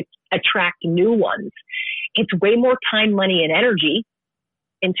continuously have to attract new ones. It's way more time, money, and energy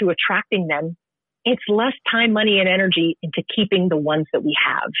into attracting them. It's less time, money, and energy into keeping the ones that we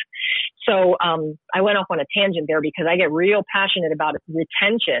have. So I went off on a tangent there because I get real passionate about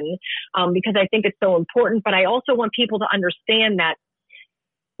retention because I think it's so important. But I also want people to understand that,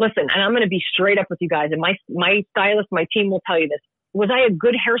 listen, and I'm going to be straight up with you guys, and my stylist, my team will tell you this. Was I a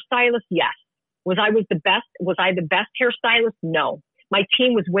good hairstylist? Yes. Was I the best hairstylist? No. My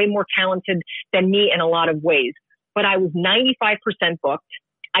team was way more talented than me in a lot of ways, but I was 95% booked.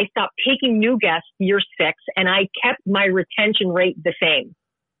 I stopped taking new guests year 6, and I kept my retention rate the same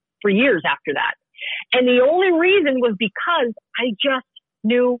for years after that. And the only reason was because I just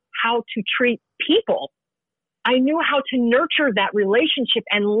knew how to treat people. I knew how to nurture that relationship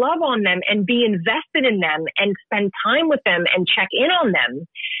and love on them and be invested in them and spend time with them and check in on them.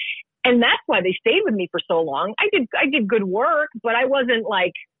 And that's why they stayed with me for so long. I did good work, but I wasn't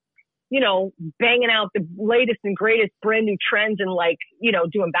like, banging out the latest and greatest brand new trends and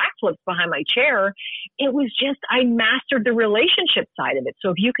doing backflips behind my chair. It was just, I mastered the relationship side of it. So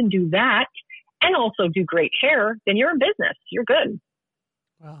if you can do that and also do great hair, then you're in business. You're good.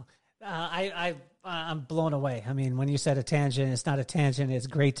 Wow. I'm blown away. I mean, when you said a tangent, it's not a tangent. It's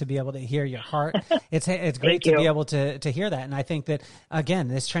great to be able to hear your heart. It's great to be able to hear that. And I think that, again,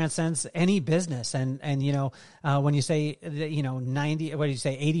 this transcends any business. And when you say, 90, what do you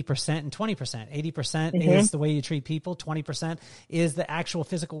say, 80% and 20%, 80% is the way you treat people. 20% is the actual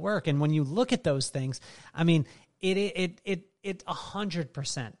physical work. And when you look at those things, I mean, it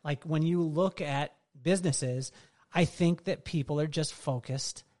 100%. Like when you look at businesses, I think that people are just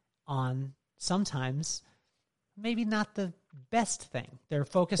focused on sometimes maybe not the best thing. They're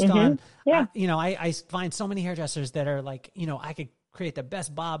focused on, I find so many hairdressers that are like, I could create the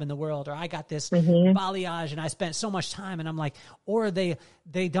best bob in the world, or I got this balayage and I spent so much time, and I'm like, or they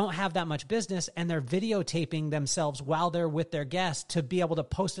don't have that much business and they're videotaping themselves while they're with their guests to be able to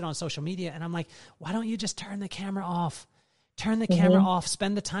post it on social media. And I'm like, why don't you just turn the camera off? Turn the camera off,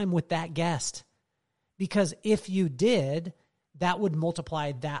 spend the time with that guest. Because if you did, that would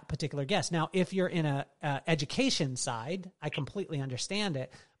multiply that particular guest. Now, if you're in a education side, I completely understand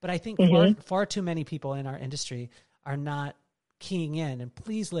it. But I think far too many people in our industry are not keying in. And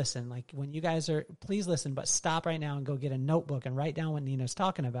please listen, like when you guys please listen, but stop right now and go get a notebook and write down what Nina's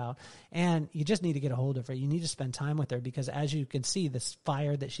talking about. And you just need to get a hold of her. You need to spend time with her because, as you can see, this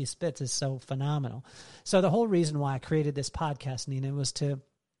fire that she spits is so phenomenal. So the whole reason why I created this podcast, Nina, was to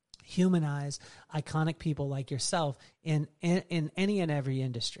humanize iconic people like yourself in any and every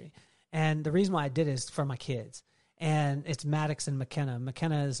industry. And the reason why I did it is for my kids. And it's Maddox and McKenna.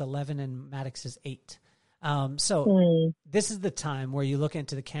 McKenna is 11 and Maddox is 8. So this is the time where you look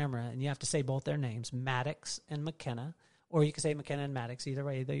into the camera and you have to say both their names, Maddox and McKenna, or you can say McKenna and Maddox, either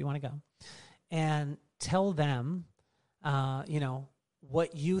way that you want to go. And tell them,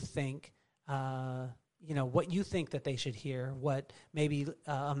 what you think, what you think that they should hear, what maybe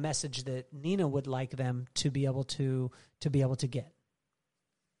a message that Nina would like them to be able to get.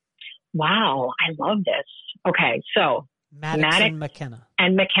 Wow, I love this. Okay, so Maddox and McKenna.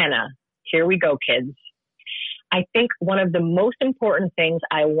 And McKenna. Here we go, kids. I think one of the most important things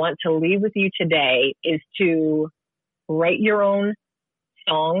I want to leave with you today is to write your own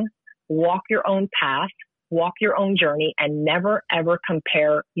song, walk your own path, walk your own journey, and never, ever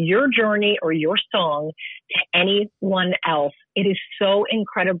compare your journey or your song to anyone else. It is so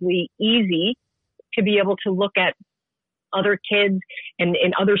incredibly easy to be able to look at other kids in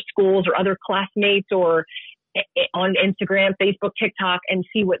other schools or other classmates or on Instagram, Facebook, TikTok, and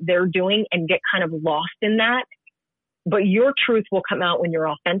see what they're doing and get kind of lost in that. But your truth will come out when you're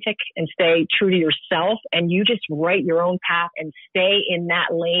authentic and stay true to yourself, and you just write your own path and stay in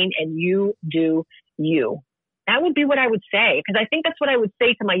that lane and you do you. That would be what I would say, because I think that's what I would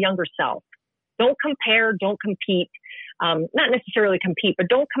say to my younger self. Don't compare, don't compete. Not necessarily compete, but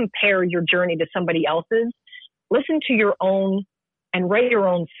don't compare your journey to somebody else's. Listen to your own and write your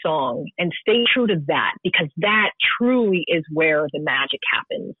own song and stay true to that, because that truly is where the magic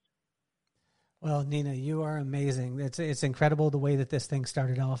happens. Well, Nina, you are amazing. It's incredible the way that this thing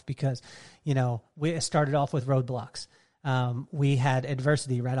started off, because, we started off with roadblocks. We had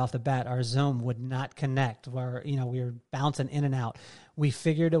adversity right off the bat. Our Zoom would not connect. We were bouncing in and out. We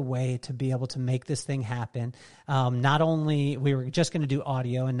figured a way to be able to make this thing happen. Not only we were just going to do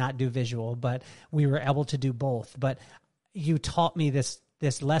audio and not do visual, but we were able to do both. But you taught me this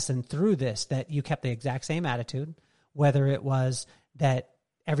lesson through this, that you kept the exact same attitude, whether it was that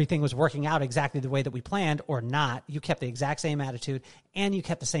everything was working out exactly the way that we planned or not. You kept the exact same attitude, and you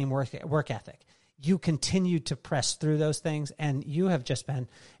kept the same work ethic. You continued to press through those things, and you have just been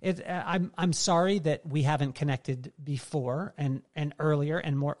it. I'm sorry that we haven't connected before and earlier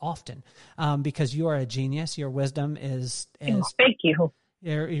and more often, because you are a genius. Your wisdom is thank you.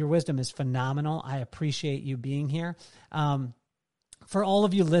 Your wisdom is phenomenal. I appreciate you being here. For all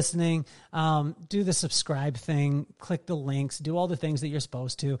of you listening, do the subscribe thing, click the links, do all the things that you're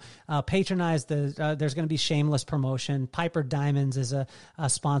supposed to. Patronize there's going to be shameless promotion. Piper Diamonds is a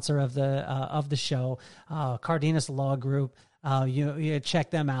sponsor of the show. Cardenas Law Group, you check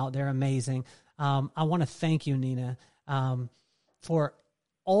them out. They're amazing. I want to thank you, Nina, for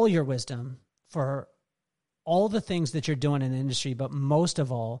all your wisdom, for all the things that you're doing in the industry, but most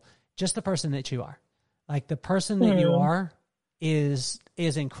of all, just the person that you are. Like, the person that you are is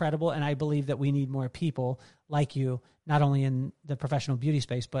incredible, and I believe that we need more people like you, not only in the professional beauty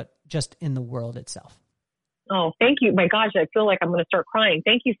space, but just in the world itself. Oh, thank you. My gosh, I feel like I'm going to start crying.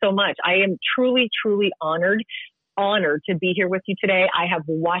 Thank you so much. I am truly, truly honored to be here with you today. I have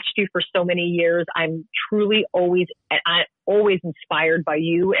watched you for so many years. I'm truly always inspired by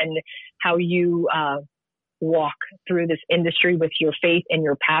you and how you walk through this industry with your faith and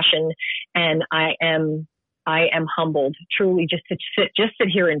your passion. And I am humbled, truly, just to sit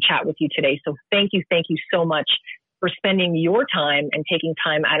here and chat with you today. So thank you so much for spending your time and taking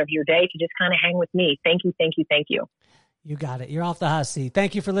time out of your day to just kind of hang with me. Thank you. You got it. You're off the hot seat.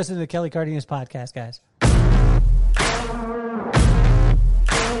 Thank you for listening to the Kelly Cardenas podcast, guys.